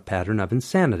down on a pattern of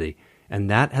insanity, and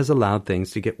that has allowed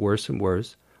things to get worse and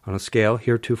worse on a scale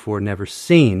heretofore never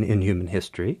seen in human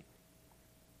history.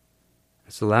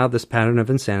 It's allowed this pattern of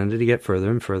insanity to get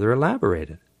further and further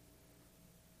elaborated.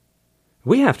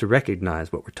 We have to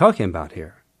recognize what we're talking about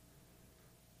here.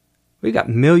 We got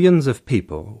millions of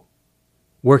people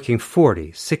working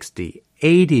 40, 60,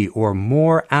 80 or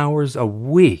more hours a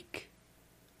week,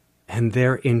 and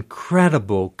their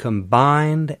incredible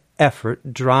combined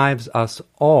effort drives us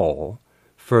all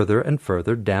further and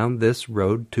further down this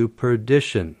road to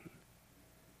perdition.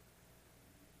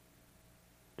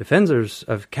 Defenders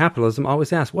of capitalism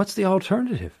always ask, what's the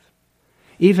alternative?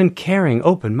 Even caring,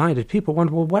 open-minded people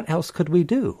wonder, well, what else could we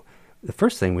do? The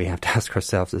first thing we have to ask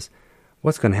ourselves is,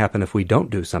 what's going to happen if we don't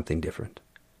do something different?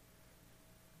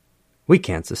 We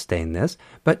can't sustain this,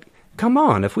 but come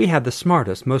on, if we had the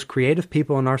smartest, most creative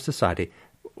people in our society,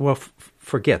 well,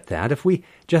 forget that. If we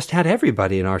just had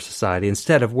everybody in our society,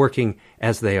 instead of working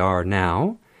as they are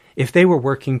now, if they were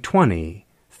working 20,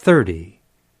 30,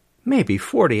 maybe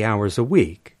 40 hours a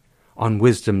week on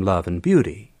wisdom, love, and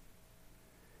beauty,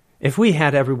 if we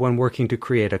had everyone working to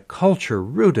create a culture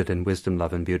rooted in wisdom,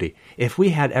 love, and beauty, if we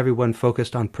had everyone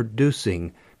focused on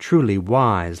producing truly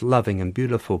wise, loving, and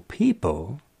beautiful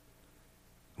people,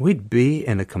 we'd be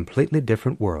in a completely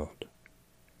different world.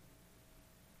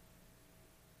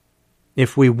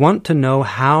 If we want to know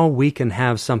how we can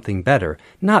have something better,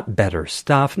 not better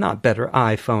stuff, not better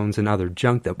iPhones and other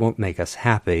junk that won't make us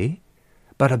happy,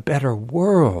 but a better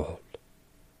world.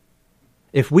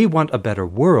 If we want a better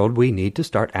world, we need to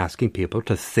start asking people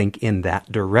to think in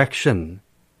that direction,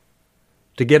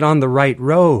 to get on the right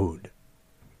road.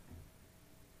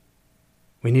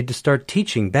 We need to start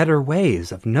teaching better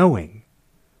ways of knowing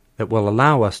that will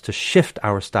allow us to shift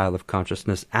our style of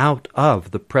consciousness out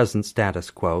of the present status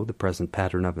quo, the present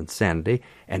pattern of insanity,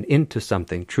 and into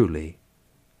something truly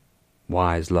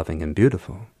wise, loving, and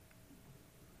beautiful.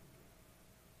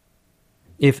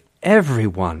 If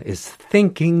everyone is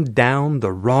thinking down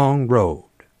the wrong road,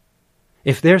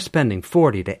 if they're spending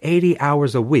 40 to 80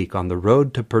 hours a week on the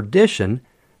road to perdition,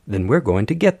 then we're going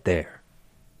to get there.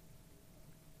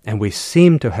 And we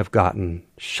seem to have gotten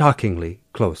shockingly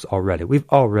close already. We've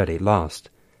already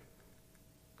lost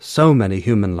so many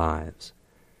human lives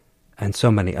and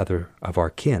so many other of our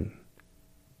kin.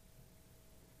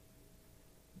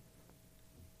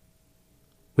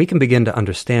 We can begin to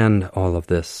understand all of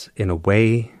this in a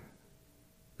way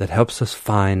that helps us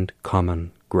find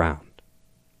common ground.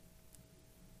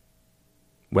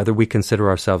 Whether we consider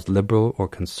ourselves liberal or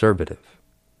conservative,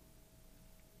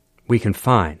 we can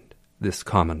find this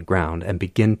common ground and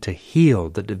begin to heal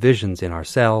the divisions in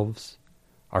ourselves,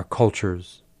 our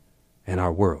cultures, and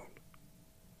our world.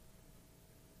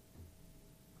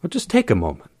 Well, just take a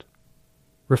moment.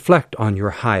 Reflect on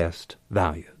your highest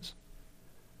values.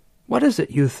 What is it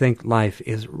you think life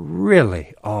is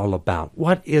really all about?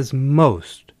 What is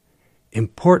most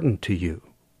important to you?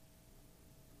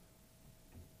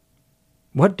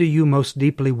 What do you most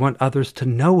deeply want others to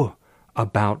know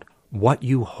about what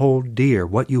you hold dear,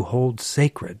 what you hold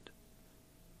sacred?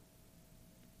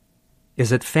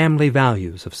 Is it family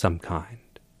values of some kind?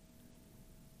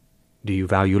 Do you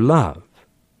value love?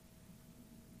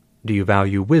 Do you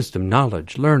value wisdom,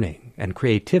 knowledge, learning, and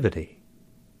creativity?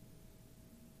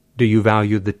 Do you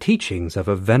value the teachings of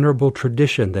a venerable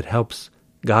tradition that helps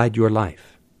guide your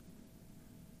life?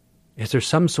 Is there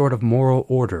some sort of moral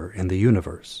order in the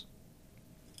universe?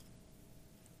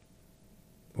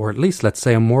 Or at least, let's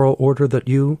say, a moral order that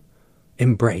you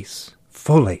embrace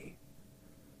fully,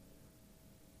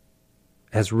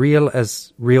 as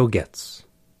real gets.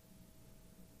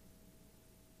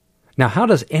 Now, how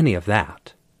does any of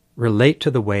that relate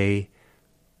to the way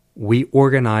we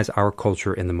organize our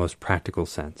culture in the most practical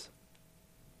sense?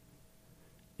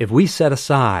 If we set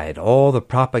aside all the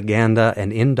propaganda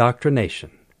and indoctrination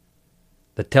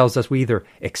that tells us we either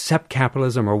accept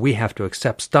capitalism or we have to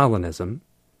accept Stalinism,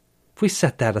 if we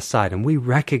set that aside and we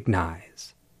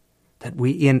recognize that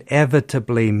we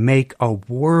inevitably make a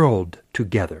world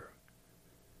together,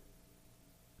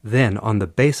 then on the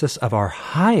basis of our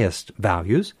highest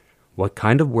values, what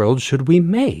kind of world should we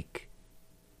make?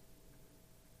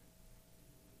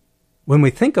 When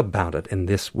we think about it in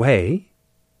this way,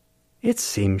 it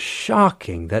seems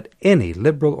shocking that any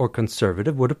liberal or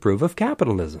conservative would approve of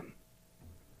capitalism.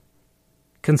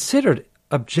 Considered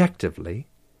objectively,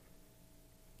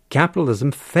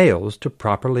 capitalism fails to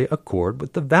properly accord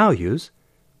with the values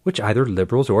which either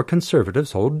liberals or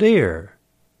conservatives hold dear.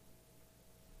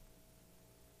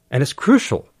 And it's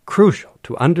crucial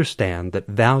to understand that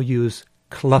values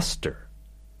cluster.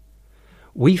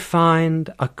 We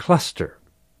find a cluster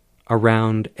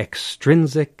around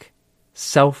extrinsic,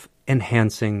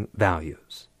 self-enhancing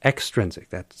values. Extrinsic,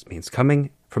 that means coming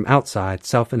from outside,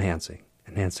 self-enhancing,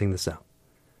 enhancing the self.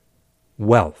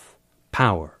 Wealth,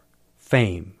 power,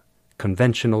 fame,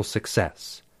 conventional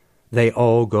success, they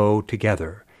all go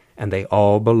together, and they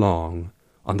all belong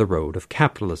on the road of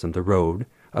capitalism, the road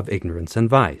of ignorance and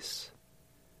vice.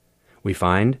 We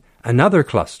find another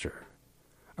cluster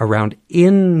around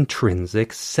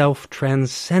intrinsic,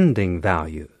 self-transcending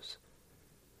values.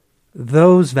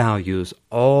 Those values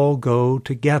all go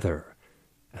together,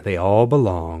 and they all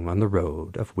belong on the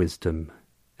road of wisdom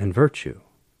and virtue.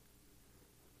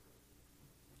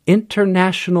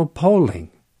 International polling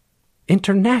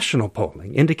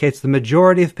indicates the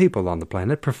majority of people on the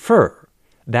planet prefer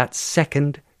that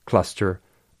second cluster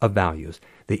of values,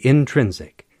 the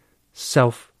intrinsic,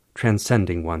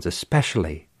 self-transcending ones,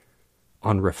 especially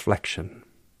on reflection.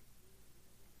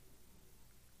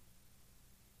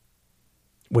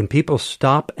 When people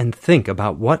stop and think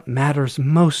about what matters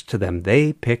most to them,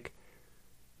 they pick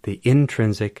the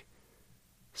intrinsic,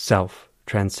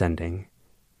 self-transcending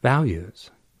values.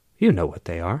 You know what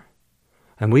they are.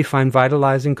 And we find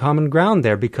vitalizing common ground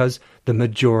there because the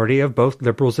majority of both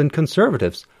liberals and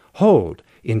conservatives hold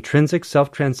intrinsic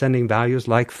self-transcending values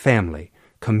like family,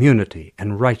 community,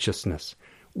 and righteousness,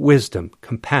 wisdom,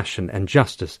 compassion, and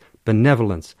justice,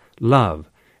 benevolence, love,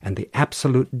 and the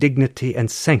absolute dignity and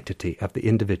sanctity of the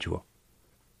individual.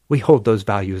 We hold those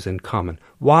values in common.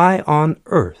 Why on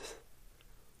earth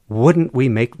wouldn't we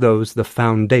make those the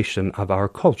foundation of our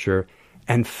culture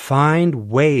and find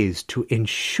ways to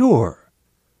ensure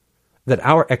that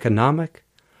our economic,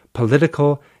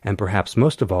 political, and perhaps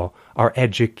most of all, our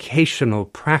educational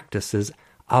practices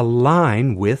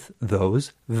align with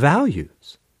those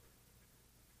values?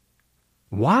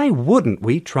 Why wouldn't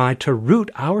we try to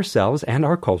root ourselves and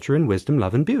our culture in wisdom,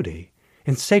 love, and beauty,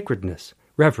 in sacredness,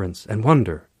 reverence, and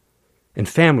wonder, in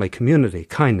family, community,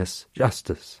 kindness,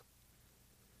 justice?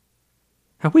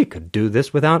 Now, we could do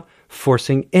this without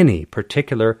forcing any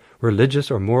particular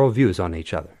religious or moral views on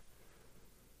each other.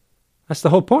 That's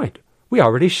the whole point. We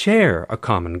already share a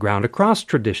common ground across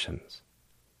traditions.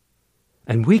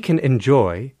 And we can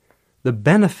enjoy the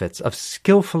benefits of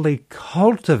skillfully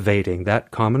cultivating that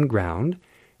common ground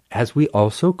as we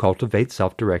also cultivate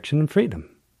self-direction and freedom.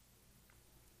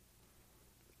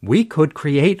 We could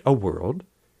create a world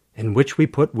in which we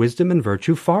put wisdom and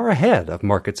virtue far ahead of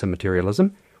markets and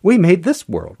materialism. We made this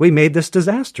world. We made this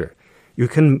disaster. You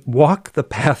can walk the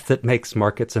path that makes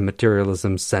markets and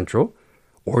materialism central,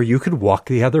 or you could walk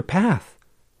the other path.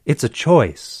 It's a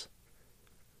choice.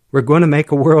 We're going to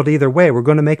make a world either way. We're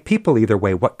going to make people either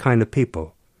way. What kind of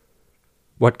people?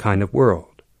 What kind of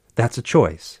world? That's a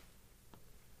choice.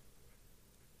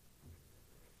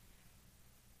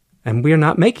 And we're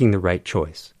not making the right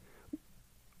choice.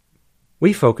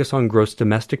 We focus on gross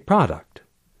domestic product.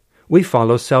 We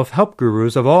follow self-help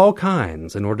gurus of all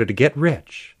kinds in order to get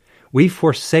rich. We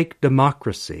forsake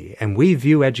democracy, and we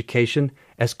view education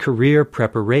as career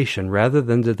preparation rather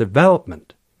than the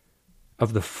development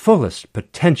of the fullest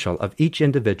potential of each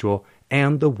individual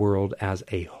and the world as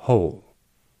a whole.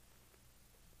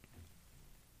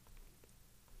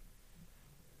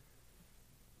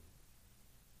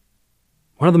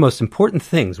 One of the most important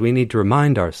things we need to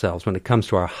remind ourselves when it comes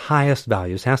to our highest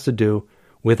values has to do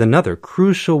with another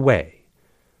crucial way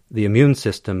the immune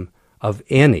system of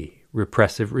any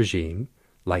repressive regime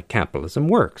like capitalism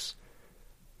works.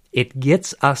 It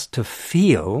gets us to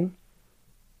feel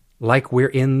like we're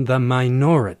in the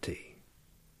minority,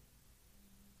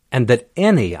 and that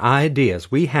any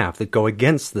ideas we have that go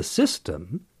against the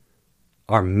system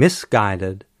are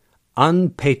misguided,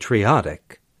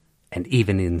 unpatriotic, and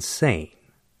even insane.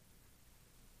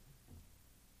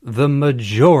 The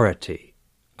majority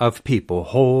of people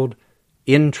hold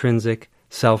intrinsic,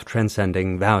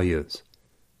 self-transcending values,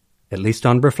 at least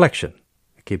on reflection.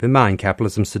 Keep in mind,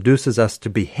 capitalism seduces us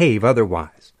to behave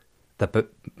otherwise. The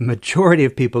majority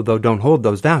of people, though, don't hold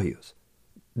those values.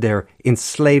 They're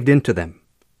enslaved into them,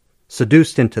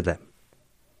 seduced into them.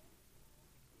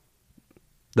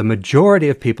 The majority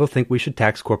of people think we should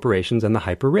tax corporations and the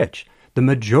hyper-rich. The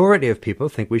majority of people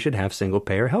think we should have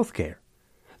single-payer health care.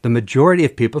 The majority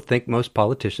of people think most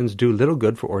politicians do little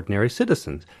good for ordinary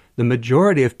citizens. The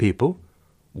majority of people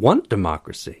want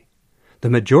democracy. The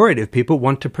majority of people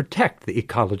want to protect the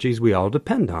ecologies we all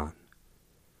depend on.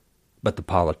 But the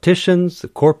politicians, the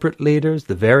corporate leaders,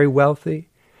 the very wealthy,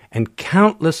 and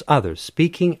countless others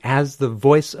speaking as the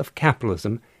voice of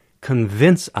capitalism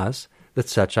convince us that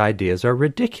such ideas are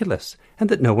ridiculous and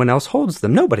that no one else holds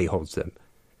them. Nobody holds them.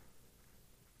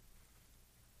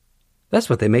 That's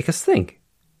what they make us think.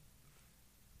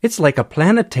 It's like a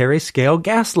planetary scale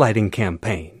gaslighting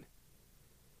campaign.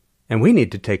 And we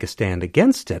need to take a stand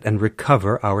against it and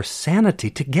recover our sanity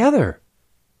together.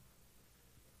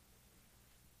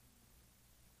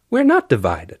 We're not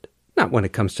divided. Not when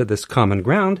it comes to this common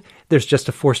ground. There's just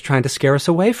a force trying to scare us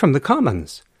away from the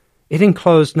commons. It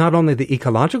enclosed not only the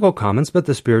ecological commons, but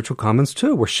the spiritual commons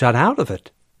too. We're shut out of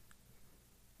it.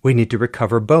 We need to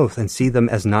recover both and see them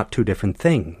as not two different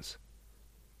things.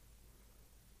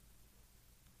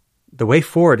 The way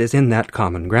forward is in that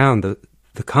common ground,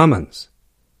 the commons,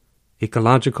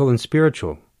 ecological and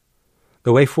spiritual.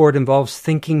 The way forward involves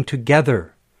thinking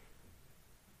together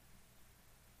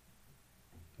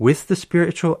with the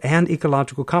spiritual and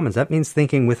ecological commons. That means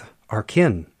thinking with our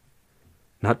kin,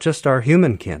 not just our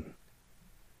human kin.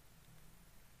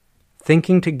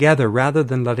 Thinking together rather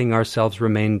than letting ourselves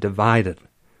remain divided.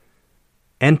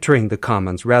 Entering the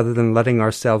commons rather than letting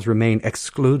ourselves remain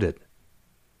excluded.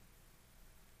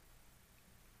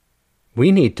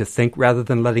 We need to think rather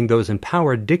than letting those in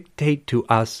power dictate to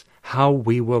us how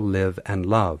we will live and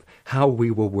love, how we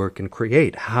will work and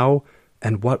create, how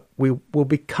and what we will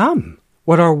become,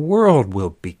 what our world will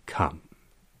become.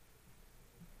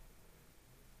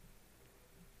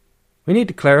 We need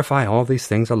to clarify all these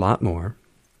things a lot more.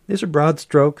 These are broad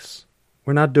strokes.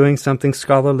 We're not doing something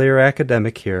scholarly or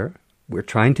academic here. We're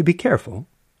trying to be careful.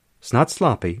 It's not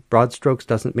sloppy. Broad strokes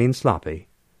doesn't mean sloppy.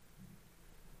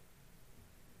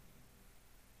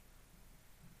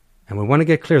 And we want to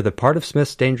get clear that part of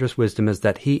Smith's dangerous wisdom is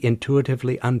that he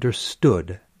intuitively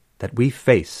understood that we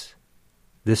face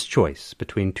this choice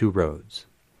between two roads,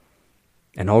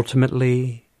 and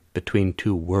ultimately between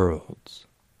two worlds.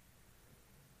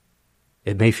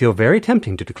 It may feel very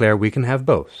tempting to declare we can have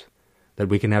both, that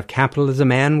we can have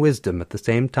capitalism and wisdom at the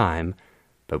same time,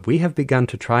 but we have begun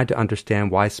to try to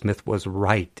understand why Smith was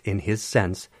right in his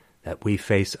sense that we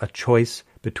face a choice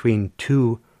between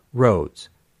two roads,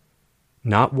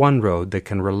 not one road that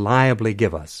can reliably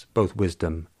give us both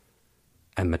wisdom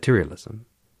and materialism.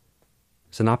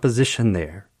 There's an opposition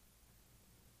there.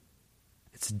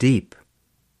 It's deep.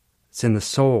 It's in the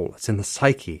soul. It's in the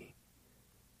psyche.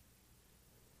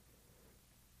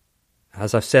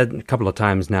 As I've said a couple of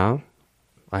times now,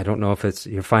 I don't know if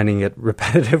you're finding it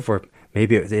repetitive or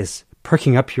maybe it is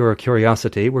perking up your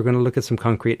curiosity. We're going to look at some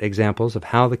concrete examples of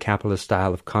how the capitalist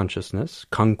style of consciousness,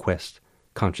 conquest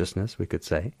consciousness, we could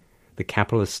say, the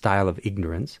capitalist style of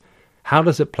ignorance, how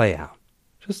does it play out?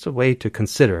 Just a way to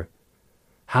consider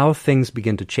how things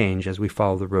begin to change as we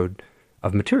follow the road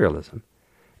of materialism.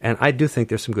 And I do think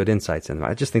there's some good insights in them.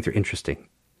 I just think they're interesting.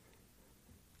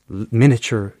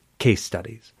 Miniature case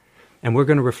studies. And we're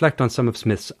going to reflect on some of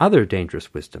Smith's other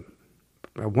dangerous wisdom.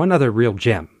 One other real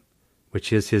gem,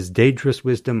 which is his dangerous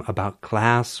wisdom about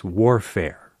class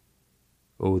warfare.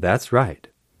 Oh, that's right.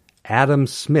 Adam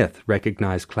Smith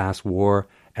recognized class war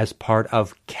as part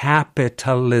of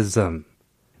capitalism.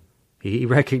 He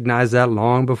recognized that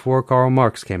long before Karl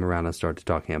Marx came around and started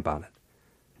talking about it.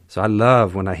 So I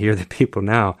love when I hear the people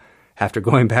now, after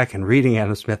going back and reading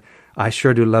Adam Smith, I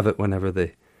sure do love it whenever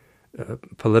the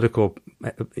political,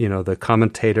 the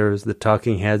commentators, the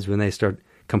talking heads, when they start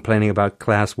complaining about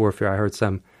class warfare. I heard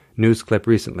some news clip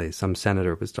recently, some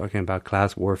senator was talking about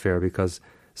class warfare because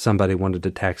somebody wanted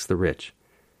to tax the rich.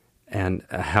 And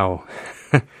how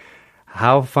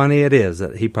how funny it is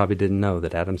that he probably didn't know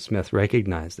that Adam Smith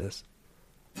recognized this.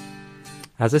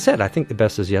 As I said, I think the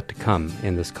best is yet to come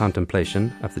in this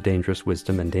contemplation of the dangerous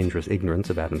wisdom and dangerous ignorance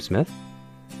of Adam Smith.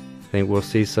 I think we'll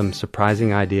see some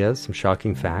surprising ideas, some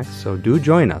shocking facts, so do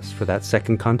join us for that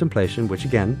second contemplation, which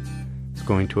again is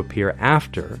going to appear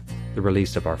after the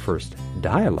release of our first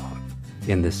dialogue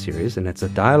in this series, and it's a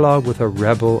dialogue with a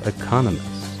rebel economist.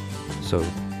 So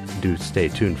do stay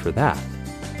tuned for that.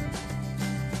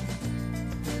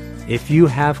 If you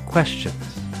have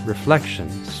questions,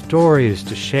 reflections, stories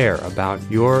to share about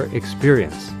your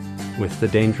experience with the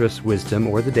dangerous wisdom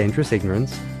or the dangerous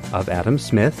ignorance of Adam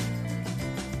Smith,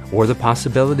 or the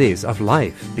possibilities of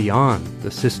life beyond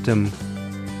the system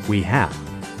we have,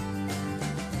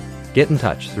 get in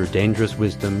touch through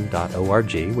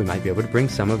dangerouswisdom.org. We might be able to bring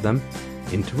some of them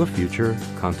into a future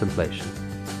contemplation.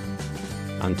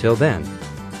 Until then,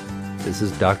 this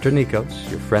is Dr. Nikos,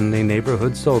 your friendly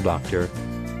neighborhood soul doctor,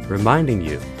 reminding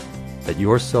you that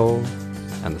your soul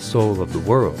and the soul of the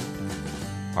world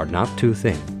are not two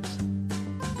things.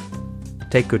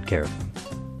 Take good care.